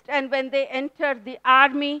enlist and when they enter the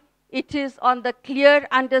army, it is on the clear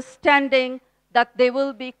understanding that they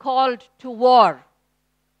will be called to war.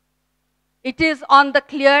 It is on the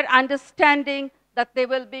clear understanding that they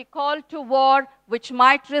will be called to war, which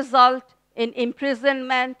might result in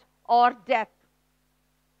imprisonment or death.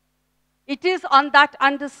 It is on that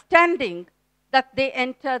understanding that they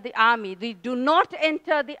enter the army. They do not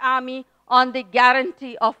enter the army on the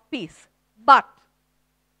guarantee of peace. But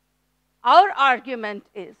our argument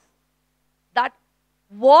is that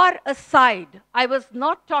war aside, I was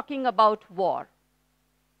not talking about war.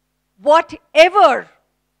 Whatever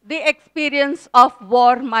the experience of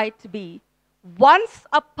war might be, once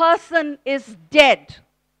a person is dead,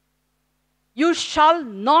 you shall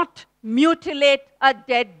not mutilate a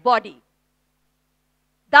dead body.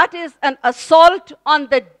 That is an assault on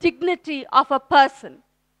the dignity of a person,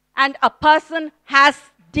 and a person has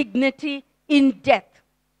dignity in death.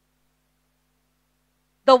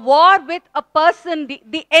 The war with a person,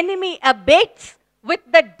 the enemy abates with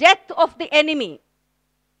the death of the enemy.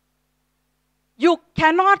 You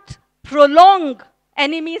cannot prolong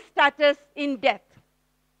enemy status in death.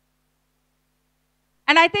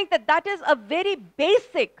 And I think that that is a very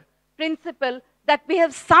basic principle that we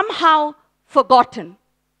have somehow forgotten.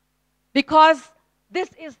 Because this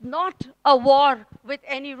is not a war with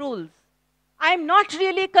any rules. I'm not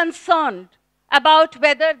really concerned about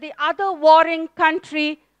whether the other warring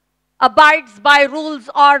country abides by rules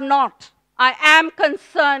or not. I am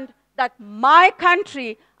concerned that my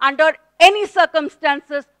country, under any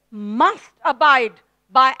circumstances, must abide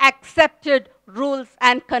by accepted rules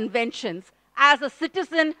and conventions. As a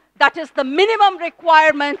citizen, that is the minimum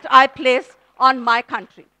requirement I place on my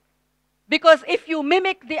country. Because if you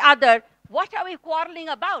mimic the other, what are we quarreling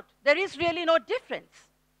about? There is really no difference.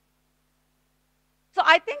 So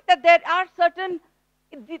I think that there are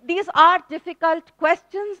these are difficult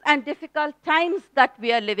questions and difficult times that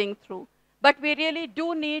we are living through. But we really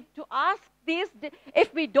do need to ask these.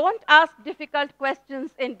 If we don't ask difficult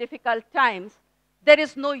questions in difficult times, there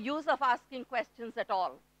is no use of asking questions at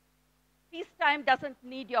all. Peacetime doesn't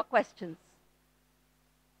need your questions.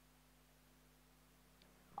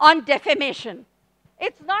 On defamation,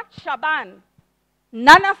 it's not Shaban.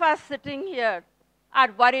 None of us sitting here are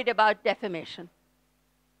worried about defamation.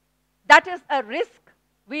 That is a risk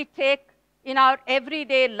we take in our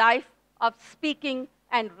everyday life of speaking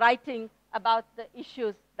and writing about the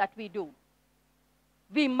issues that we do.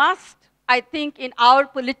 We must, I think, in our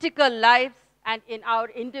political lives and in our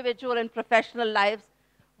individual and professional lives,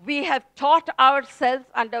 we have taught ourselves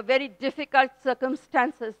under very difficult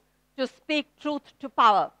circumstances to speak truth to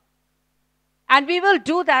power. And we will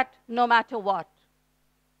do that no matter what.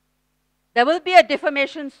 There will be a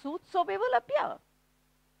defamation suit, so we will appear.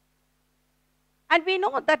 And we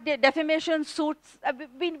know that the defamation suits,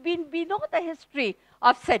 we know the history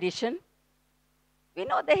of sedition. We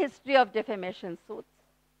know the history of defamation suits.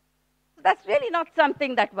 So that's really not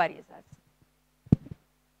something that worries us.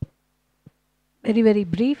 Very, very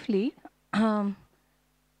briefly,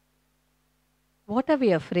 what are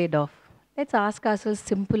we afraid of? Let's ask ourselves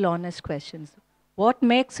simple, honest questions. What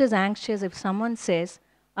makes us anxious if someone says,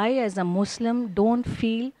 I as a Muslim don't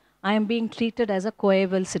feel I am being treated as a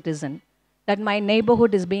coeval citizen, that my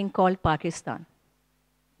neighborhood is being called Pakistan?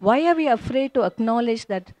 Why are we afraid to acknowledge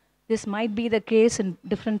that this might be the case in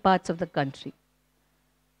different parts of the country?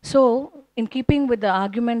 So, in keeping with the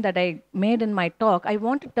argument that I made in my talk, I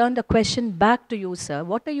want to turn the question back to you, sir.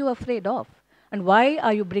 What are you afraid of? And why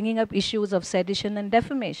are you bringing up issues of sedition and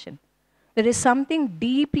defamation? There is something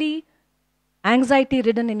deeply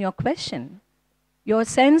anxiety-ridden in your question. Your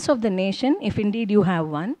sense of the nation, if indeed you have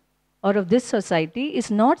one, or of this society, is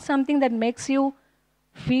not something that makes you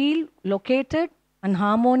feel located and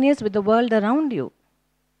harmonious with the world around you.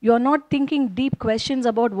 You are not thinking deep questions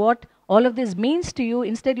about what all of this means to you.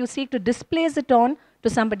 Instead, you seek to displace it on to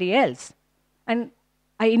somebody else. And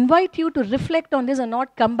I invite you to reflect on this and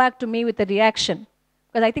not come back to me with a reaction,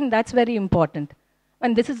 because I think that's very important.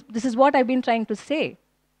 And this is what I've been trying to say.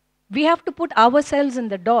 We have to put ourselves in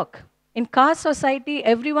the dock. In caste society,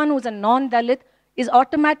 everyone who's a non-Dalit is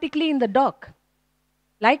automatically in the dock.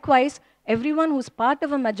 Likewise, everyone who's part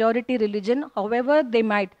of a majority religion, however they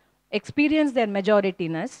might experience their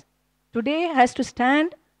majorityness, today has to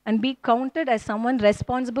stand and be counted as someone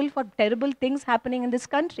responsible for terrible things happening in this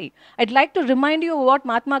country. I'd like to remind you of what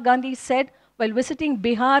Mahatma Gandhi said while visiting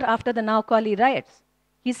Bihar after the Naokali riots.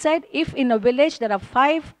 He said, if in a village there are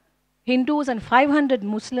 5 Hindus and 500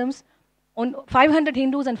 Muslims, 500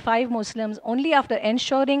 Hindus and 5 Muslims, only after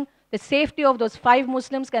ensuring the safety of those 5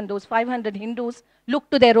 Muslims can those 500 Hindus look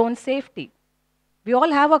to their own safety. We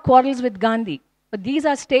all have our quarrels with Gandhi, but these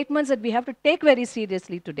are statements that we have to take very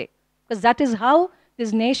seriously today, because that is how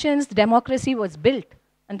this nation's democracy was built,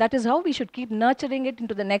 and that is how we should keep nurturing it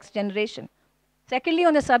into the next generation. Secondly,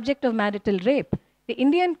 on the subject of marital rape, the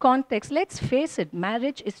Indian context, let's face it,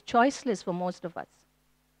 marriage is choiceless for most of us.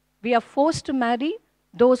 We are forced to marry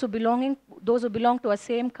those who belong to a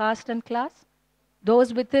same caste and class,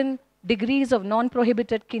 those within degrees of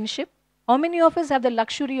non-prohibited kinship. How many of us have the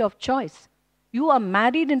luxury of choice? You are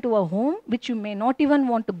married into a home which you may not even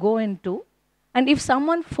want to go into, and if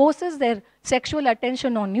someone forces their sexual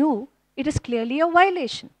attention on you, it is clearly a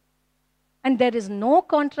violation. And there is no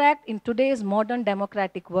contract in today's modern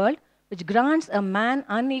democratic world which grants a man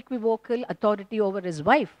unequivocal authority over his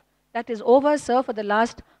wife. That is over, sir, for the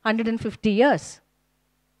last 150 years.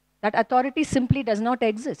 That authority simply does not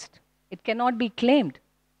exist. It cannot be claimed.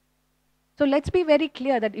 So let's be very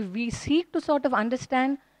clear that if we seek to sort of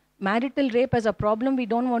understand marital rape as a problem, we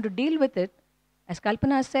don't want to deal with it. As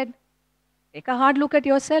Kalpana said, take a hard look at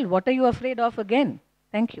yourself. What are you afraid of again?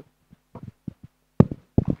 Thank you.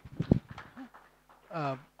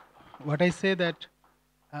 What I say that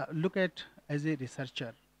look at as a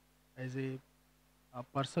researcher, as a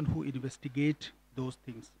person who investigate those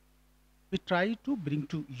things, we try to bring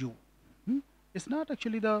to you. It's not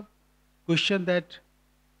actually the question that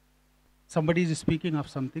somebody is speaking of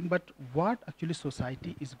something, but what actually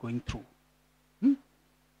society is going through.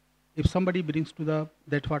 If somebody brings to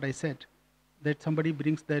that's what I said, that somebody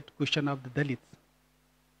brings that question of the Dalits,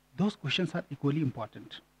 those questions are equally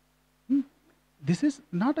important. This is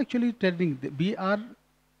not actually trending. We are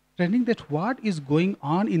trending that what is going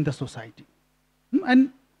on in the society.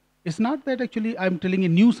 And it's not that actually I'm telling you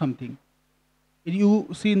new something. You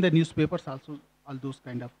see in the newspapers also all those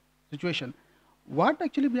kind of situation. What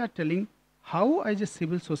actually we are telling, how as a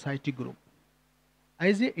civil society group,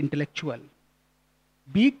 as an intellectual,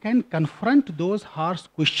 we can confront those harsh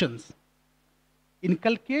questions,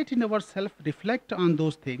 inculcate in ourselves, reflect on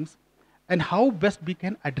those things, and how best we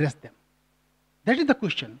can address them. That is the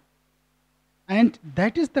question. And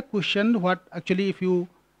that is the question what actually if you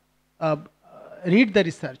read the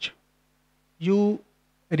research, you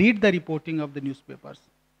read the reporting of the newspapers,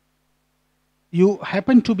 you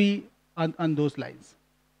happen to be on those lines,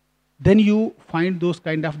 then you find those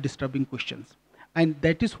kind of disturbing questions. And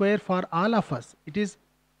that is where for all of us, it is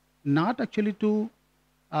not actually to,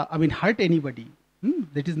 hurt anybody.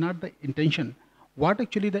 That is not the intention. What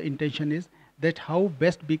actually the intention is that how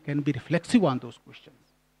best we can be reflexive on those questions.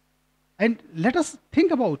 And let us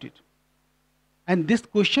think about it. And this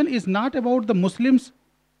question is not about the Muslims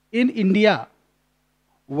in India,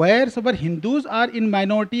 where our Hindus are in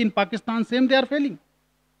minority in Pakistan, same they are failing.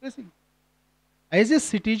 As a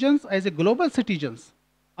citizens, as a global citizens,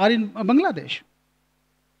 are in Bangladesh.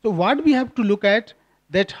 So what we have to look at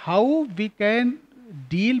that how we can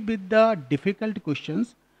deal with the difficult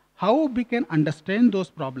questions, how we can understand those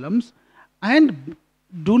problems, and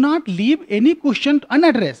do not leave any question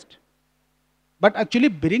unaddressed, but actually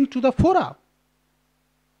bring to the fora.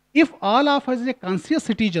 If all of us as conscious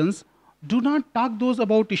citizens do not talk those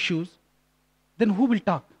about issues, then who will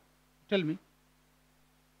talk? Tell me.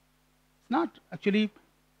 It's not actually,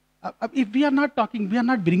 if we are not talking, we are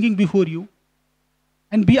not bringing before you,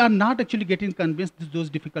 and we are not actually getting convinced with those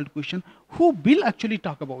difficult questions, who will actually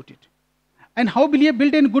talk about it? And how will you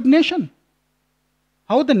build a good nation?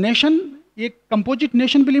 How the nation, a composite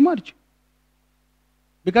nation will emerge?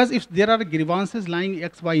 Because if there are grievances lying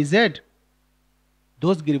X, Y, Z,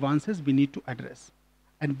 those grievances we need to address.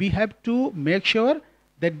 And we have to make sure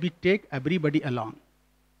that we take everybody along.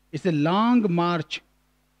 It's a long march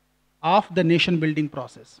of the nation building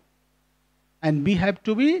process. And we have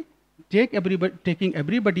to be taking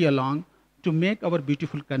everybody along to make our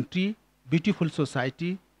beautiful country, beautiful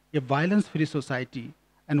society, a violence-free society.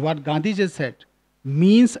 And what Gandhi just said,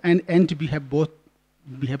 means and end we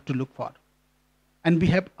have to look for. And we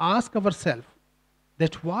have asked ourselves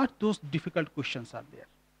that what those difficult questions are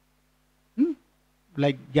there.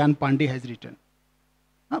 Like Gyan Pandey has written.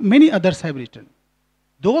 Many others have written.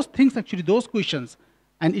 Those things actually, those questions,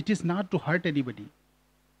 and it is not to hurt anybody.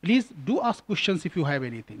 Please do ask questions if you have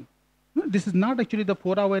anything. This is not actually the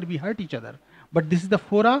fora where we hurt each other, but this is the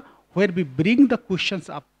fora where we bring the questions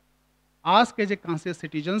up. Ask as a conscious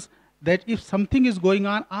citizens that if something is going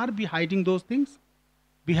on, are we hiding those things?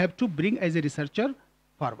 We have to bring as a researcher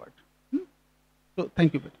forward. So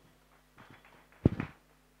thank you.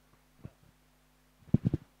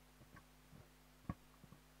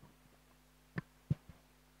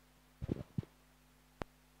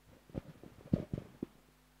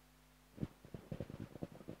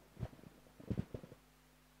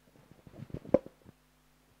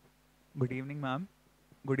 Good evening, ma'am.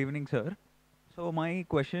 Good evening, sir. So my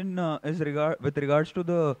question is with regards to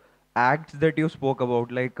the acts that you spoke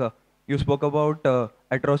about. Like you spoke about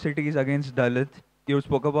atrocities against Dalits. You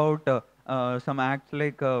spoke about some acts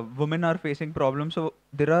like women are facing problems. So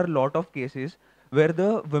there are a lot of cases where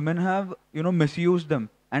the women have misused them.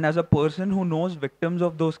 And as a person who knows victims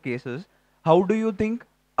of those cases, how do you think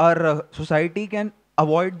our society can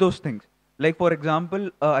avoid those things? Like for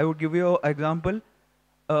example, I would give you an example.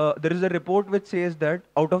 There is a report which says that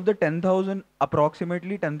out of the 10,000,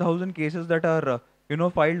 approximately 10,000 cases that are,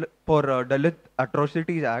 filed for Dalit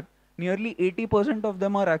Atrocities Act, nearly 80% of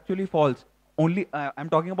them are actually false. Only, I'm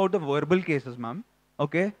talking about the verbal cases, ma'am.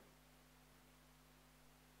 Okay.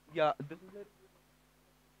 Yeah, this is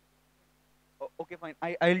okay, fine.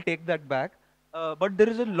 I'll take that back. But there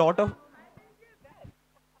is a lot of,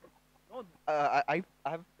 no,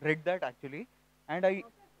 I've read that actually, and I.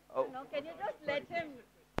 No, can you just let him?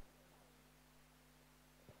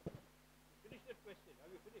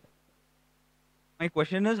 My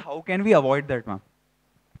question is, how can we avoid that, ma'am?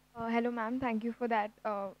 Hello, ma'am. Thank you for that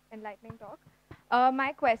enlightening talk.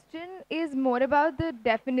 My question is more about the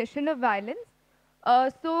definition of violence.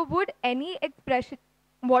 So,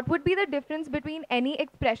 what would be the difference between any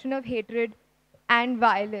expression of hatred and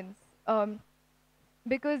violence?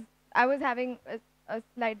 Because I was having a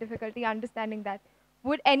slight difficulty understanding that.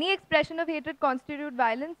 Would any expression of hatred constitute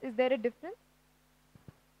violence? Is there a difference?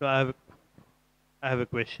 So I have a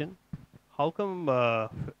question. How come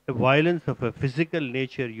violence of a physical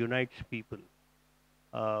nature unites people?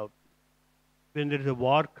 When there is a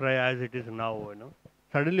war cry as it is now,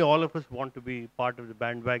 suddenly all of us want to be part of the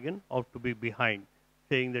bandwagon or to be behind,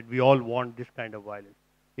 saying that we all want this kind of violence.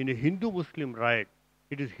 In a Hindu-Muslim riot,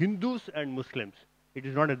 it is Hindus and Muslims. It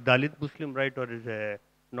is not a Dalit Muslim riot or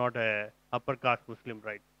not a upper caste Muslim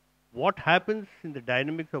riot. What happens in the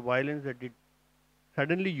dynamics of violence that it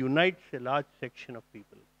suddenly unites a large section of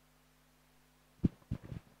people?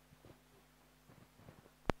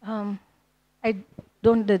 I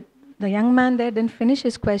don't, the young man there didn't finish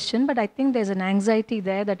his question, but I think there's an anxiety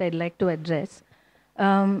there that I'd like to address.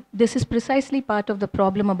 This is precisely part of the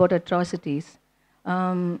problem about atrocities.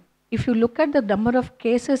 If you look at the number of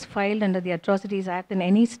cases filed under the Atrocities Act in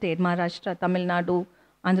any state, Maharashtra, Tamil Nadu,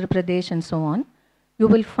 Andhra Pradesh, and so on, you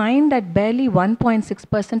will find that barely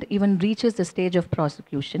 1.6% even reaches the stage of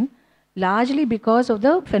prosecution, largely because of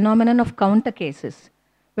the phenomenon of counter cases,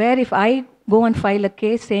 where if I go and file a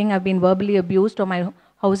case saying I've been verbally abused or my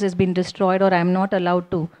house has been destroyed or I'm not allowed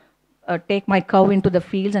to take my cow into the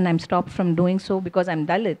fields and I'm stopped from doing so because I'm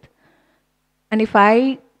Dalit, and if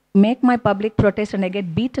I make my public protest and I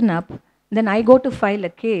get beaten up, then I go to file a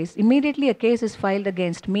case. Immediately a case is filed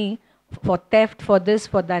against me for theft, for this,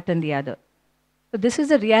 for that, and the other. So this is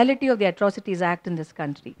the reality of the Atrocities Act in this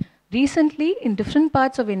country. Recently, in different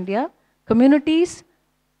parts of India, communities,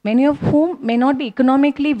 many of whom may not be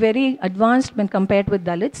economically very advanced when compared with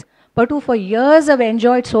Dalits, but who for years have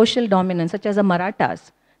enjoyed social dominance, such as the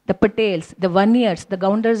Marathas, the Patels, the Vanniyars, the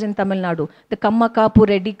Gaundars in Tamil Nadu, the Kammakapu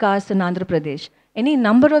Reddy caste in Andhra Pradesh. Any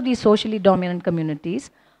number of these socially dominant communities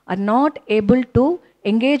are not able to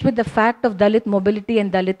engage with the fact of Dalit mobility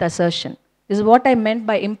and Dalit assertion. This is what I meant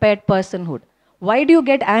by impaired personhood. Why do you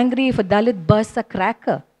get angry if a Dalit bursts a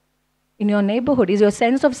cracker in your neighborhood? Is your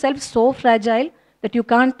sense of self so fragile that you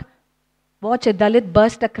can't watch a Dalit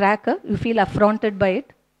burst a cracker? You feel affronted by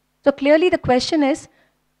it? So clearly the question is,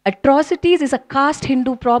 atrocities is a caste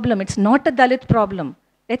Hindu problem. It's not a Dalit problem.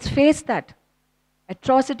 Let's face that.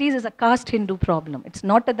 Atrocities is a caste Hindu problem. It's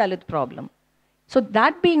not a Dalit problem. So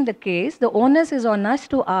that being the case, the onus is on us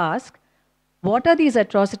to ask, what are these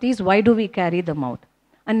atrocities? Why do we carry them out?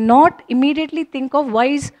 And not immediately think of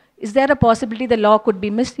is there a possibility the law could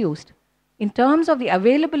be misused? In terms of the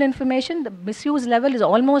available information, the misuse level is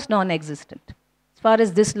almost non-existent as far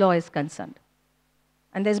as this law is concerned.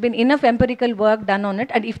 And there's been enough empirical work done on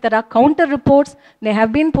it. And if there are counter reports, they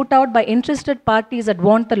have been put out by interested parties that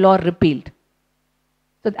want the law repealed.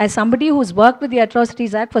 So as somebody who's worked with the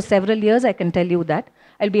Atrocities Act for several years, I can tell you that.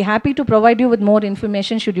 I'll be happy to provide you with more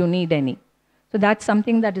information should you need any. So that's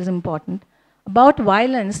something that is important. About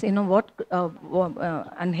violence,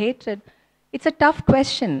 and hatred, it's a tough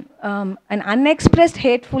question. An unexpressed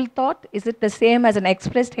hateful thought, is it the same as an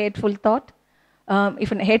expressed hateful thought?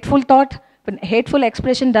 If a hateful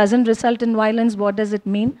expression doesn't result in violence, what does it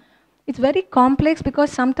mean? It's very complex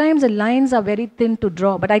because sometimes the lines are very thin to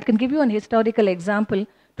draw. But I can give you an historical example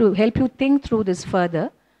to help you think through this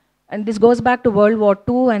further. And this goes back to World War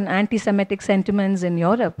II and anti-Semitic sentiments in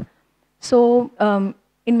Europe. So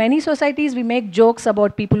in many societies, we make jokes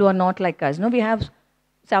about people who are not like us. We have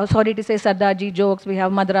so sorry to say, Sardaji jokes, we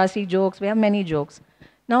have Madrasi jokes, we have many jokes.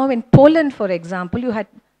 Now in Poland, for example, you had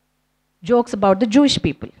jokes about the Jewish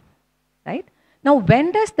people, right? Now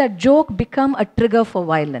when does that joke become a trigger for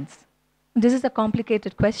violence? This is a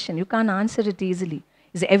complicated question. You can't answer it easily.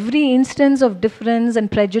 Is every instance of difference and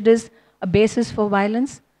prejudice a basis for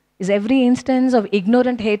violence? Is every instance of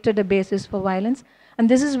ignorant hatred a basis for violence? And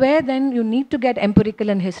this is where then you need to get empirical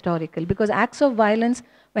and historical, because acts of violence,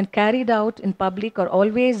 when carried out in public, are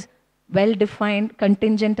always well-defined,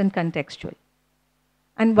 contingent, and contextual.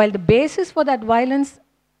 And while the basis for that violence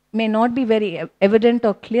may not be very evident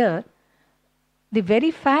or clear, the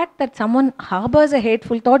very fact that someone harbors a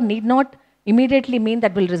hateful thought need not immediately mean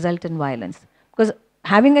that will result in violence. Because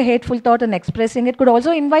having a hateful thought and expressing it could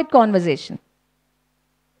also invite conversation.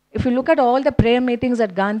 If you look at all the prayer meetings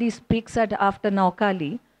that Gandhi speaks at after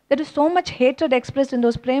Naukali, there is so much hatred expressed in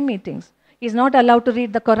those prayer meetings. He is not allowed to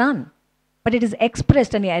read the Quran, but it is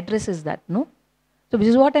expressed and he addresses that, no? So this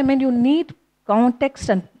is what I meant. You need context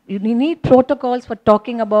and you need protocols for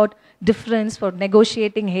talking about difference, for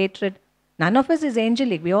negotiating hatred. None of us is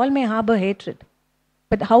angelic. We all may harbor hatred.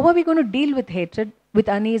 But how are we going to deal with hatred, with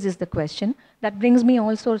unease is the question. That brings me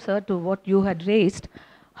also, sir, to what you had raised.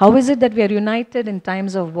 How is it that we are united in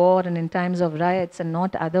times of war and in times of riots and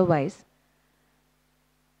not otherwise?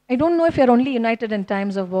 I don't know if you're only united in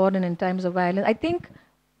times of war and in times of violence. I think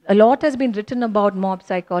a lot has been written about mob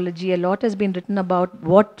psychology. A lot has been written about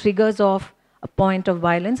what triggers off a point of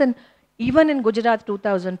violence. And even in Gujarat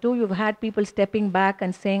 2002, you've had people stepping back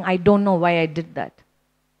and saying, I don't know why I did that.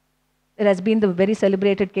 There has been the very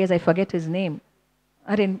celebrated case, I forget his name,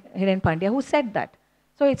 Hiren Pandya, who said that.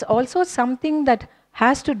 So it's also something that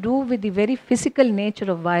has to do with the very physical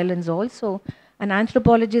nature of violence also. And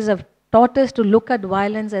anthropologists have taught us to look at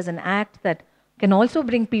violence as an act that can also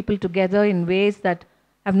bring people together in ways that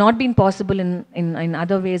have not been possible in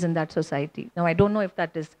other ways in that society. Now, I don't know if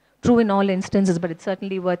that is true in all instances, but it's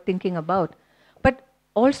certainly worth thinking about. But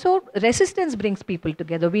also, resistance brings people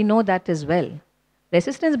together. We know that as well.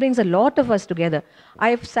 Resistance brings a lot of us together.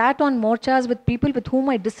 I've sat on morchas with people with whom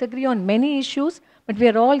I disagree on many issues, but we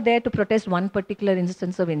are all there to protest one particular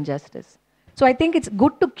instance of injustice. So I think it's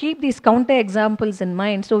good to keep these counter examples in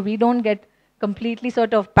mind so we don't get completely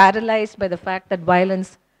sort of paralyzed by the fact that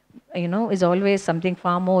violence, you know, is always something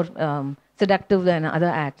far more seductive than other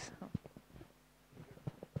acts.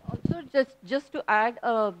 Also, just to add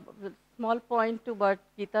a small point to what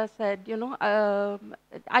Geetha said, you know,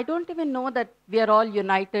 I don't even know that we are all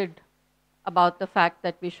united about the fact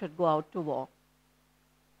that we should go out to war.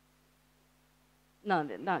 No,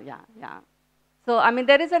 yeah. So, I mean,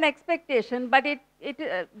 there is an expectation, but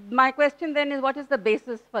my question then is, what is the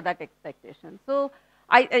basis for that expectation? So,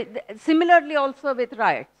 similarly also with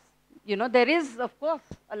riots, you know, there is, of course,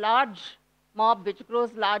 a large mob which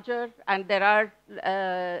grows larger, and there are,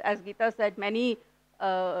 as Geetha said, many,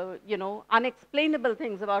 you know, unexplainable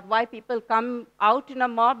things about why people come out in a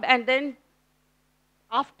mob, and then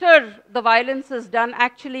after the violence is done,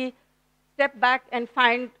 actually step back and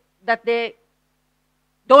find that they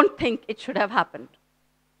don't think it should have happened.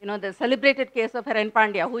 You know, the celebrated case of Hiren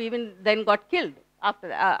Pandya, who even then got killed after,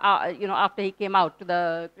 you know, after he came out to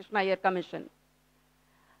the Krishna Iyer Commission.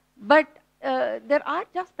 But there are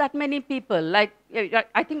just that many people, like,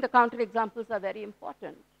 I think the counterexamples are very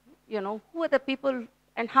important. You know, who are the people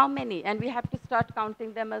and how many? And we have to start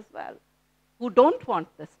counting them as well, who don't want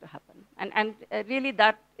this to happen. And really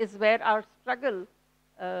that is where our struggle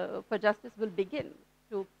for justice will begin,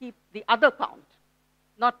 to keep the other count,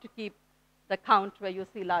 not to keep the count where you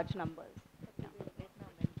see large numbers.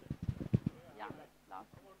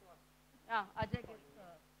 Yeah, Ajay gets,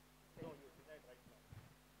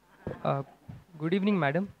 Good evening,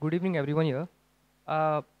 madam. Good evening, everyone here.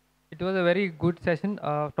 It was a very good session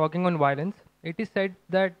talking on violence. It is said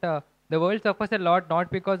that the world suffers a lot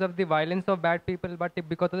not because of the violence of bad people, but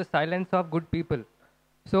because of the silence of good people.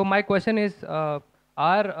 So my question is,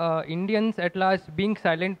 are Indians at large being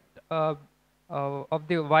silent of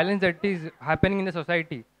the violence that is happening in the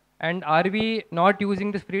society? And are we not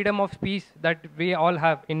using this freedom of speech that we all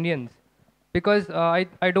have, Indians? Because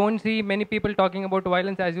I don't see many people talking about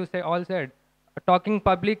violence, as you all said. Talking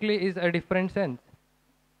publicly is a different sense.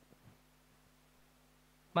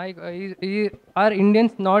 Are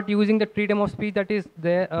Indians not using the freedom of speech that is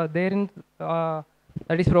that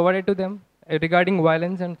is provided to them regarding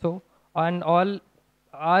violence and so? And all,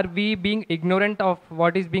 are we being ignorant of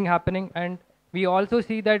what is being happening? And we also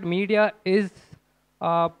see that media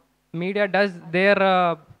does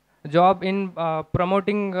their job in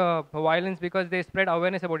promoting violence because they spread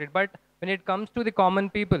awareness about it. But when it comes to the common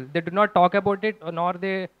people, they do not talk about it, nor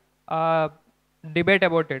they debate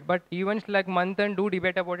about it. But events like Manthan do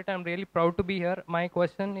debate about it. I'm really proud to be here. My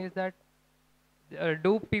question is that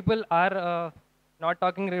do people are not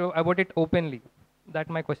talking about it openly? That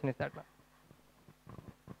my question is that.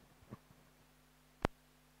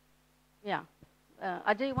 Yeah.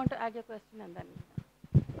 Ajay, you want to add your question and then?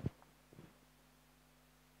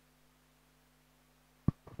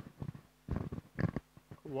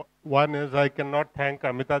 One is I cannot thank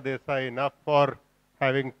Amita Desai enough for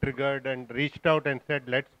having triggered and reached out and said,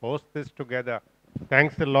 let's host this together.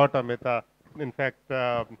 Thanks a lot, Amita. In fact,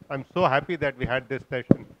 I'm so happy that we had this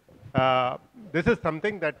session. This is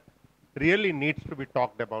something that really needs to be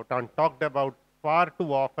talked about and talked about far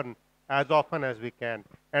too often as we can.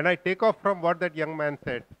 And I take off from what that young man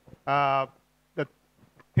said. The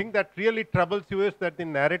thing that really troubles you is that the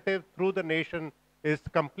narrative through the nation is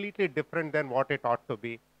completely different than what it ought to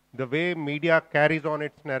be. The way media carries on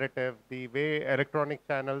its narrative, the way electronic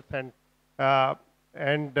channels and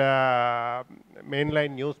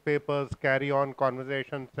mainline newspapers carry on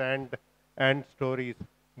conversations and stories.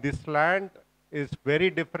 The slant is very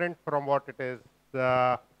different from what it is.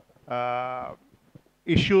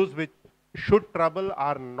 Issues which should trouble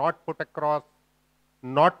are not put across,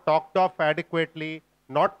 not talked of adequately,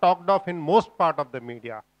 not talked of in most part of the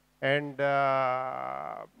media, and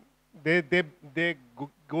they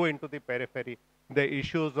go into the periphery. The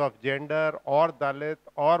issues of gender or Dalit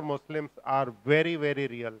or Muslims are very, very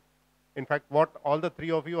real. In fact, what all the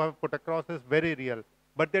three of you have put across is very real,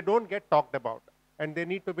 but they don't get talked about, and they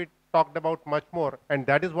need to be talked about much more. And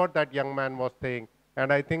that is what that young man was saying.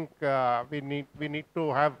 And I think we need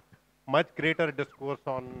to have much greater discourse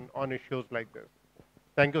on issues like this.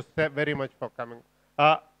 Thank you very much for coming.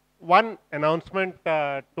 One announcement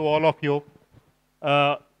to all of you.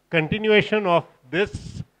 Continuation of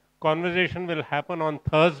this conversation will happen on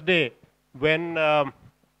Thursday when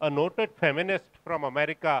a noted feminist from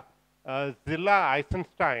America, Zilla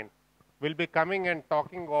Eisenstein, will be coming and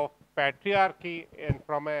talking of patriarchy and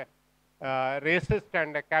from a racist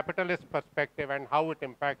and a capitalist perspective and how it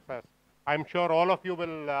impacts us. I'm sure all of you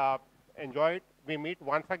will enjoy it. We meet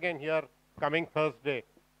once again here coming Thursday,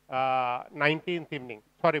 19th evening.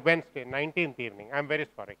 Sorry, Wednesday, 19th evening. I'm very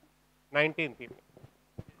sorry. 19th evening.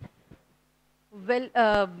 Well,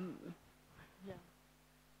 yeah.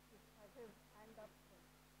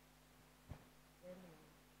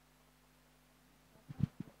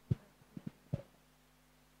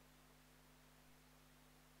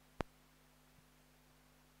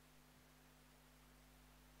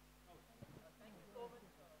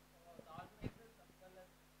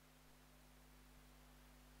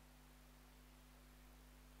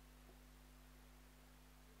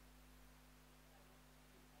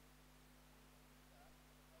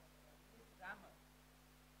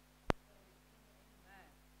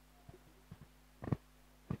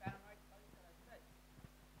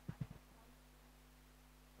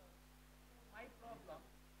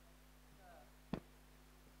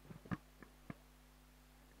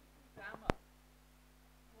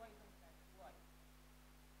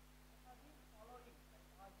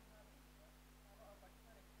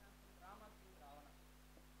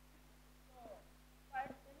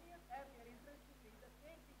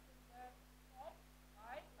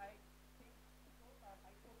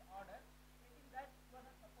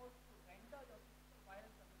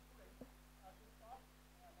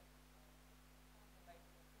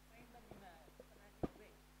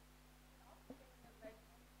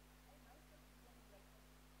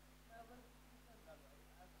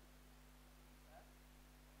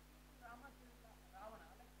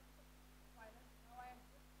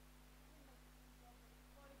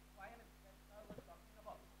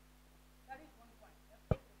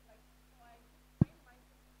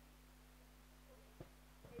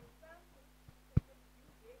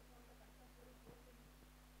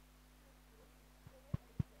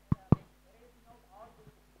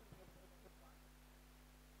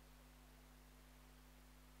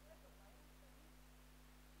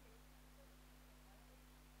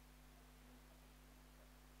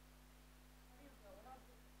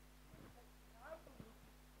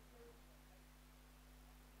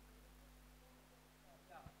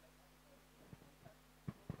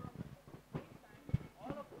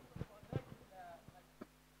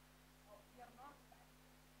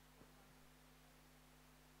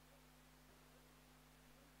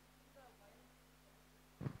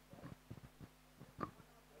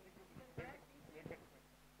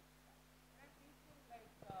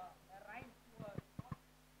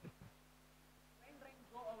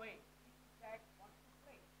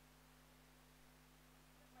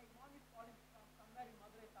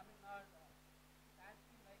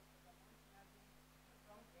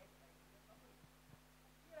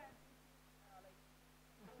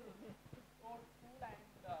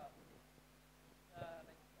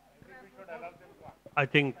 I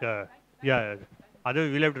think, yeah,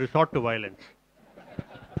 otherwise we'll have to resort to violence.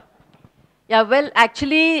 Yeah, well,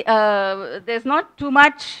 actually, there's not too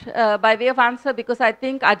much by way of answer because I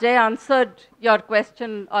think Ajay answered your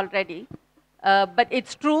question already. But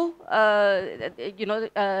it's true, you know,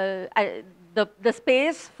 the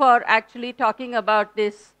space for actually talking about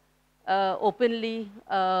this openly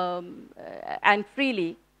and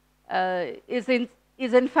freely is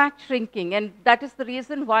in fact shrinking. And that is the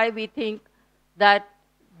reason why we think that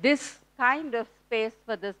this kind of space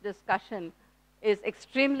for this discussion is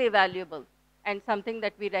extremely valuable and something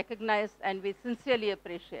that we recognize and we sincerely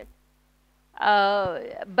appreciate.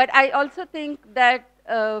 But I also think that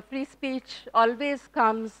free speech always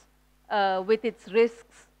comes with its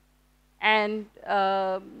risks, and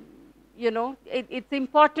you know, it's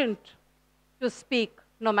important to speak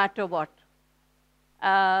no matter what.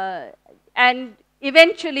 And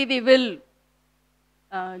eventually we will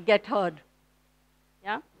get heard.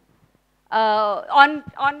 Yeah.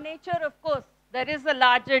 On nature, of course, there is a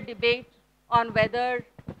larger debate on whether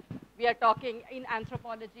we are talking in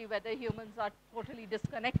anthropology, whether humans are totally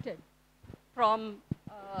disconnected from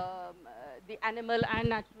the animal and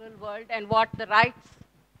natural world and what the rights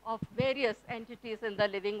of various entities in the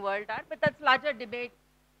living world are. But that's larger debate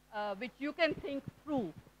which you can think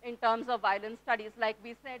through in terms of violence studies. Like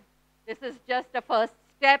we said, this is just a first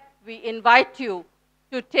step. We invite you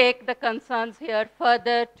to take the concerns here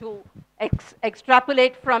further, to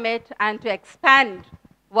extrapolate from it and to expand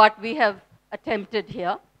what we have attempted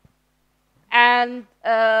here. And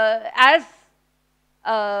as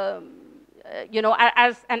you know,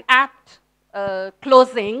 as an apt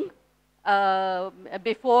closing,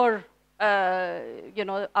 before you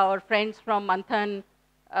know, our friends from Manthan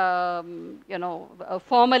you know,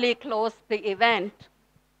 formally close the event,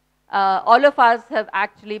 all of us have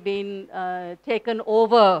actually been taken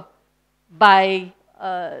over by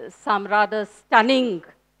some rather stunning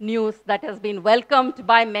news that has been welcomed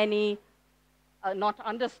by many, not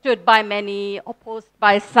understood by many, opposed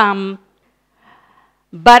by some.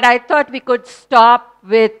 But I thought we could stop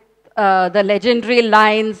with the legendary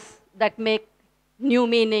lines that make new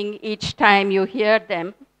meaning each time you hear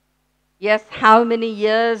them. Yes, how many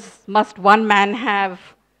years must one man have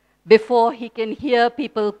before he can hear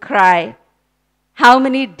people cry? How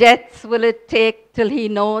many deaths will it take till he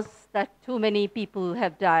knows that too many people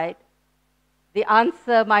have died? The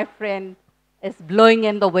answer, my friend, is blowing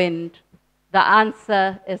in the wind. The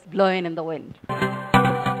answer is blowing in the wind.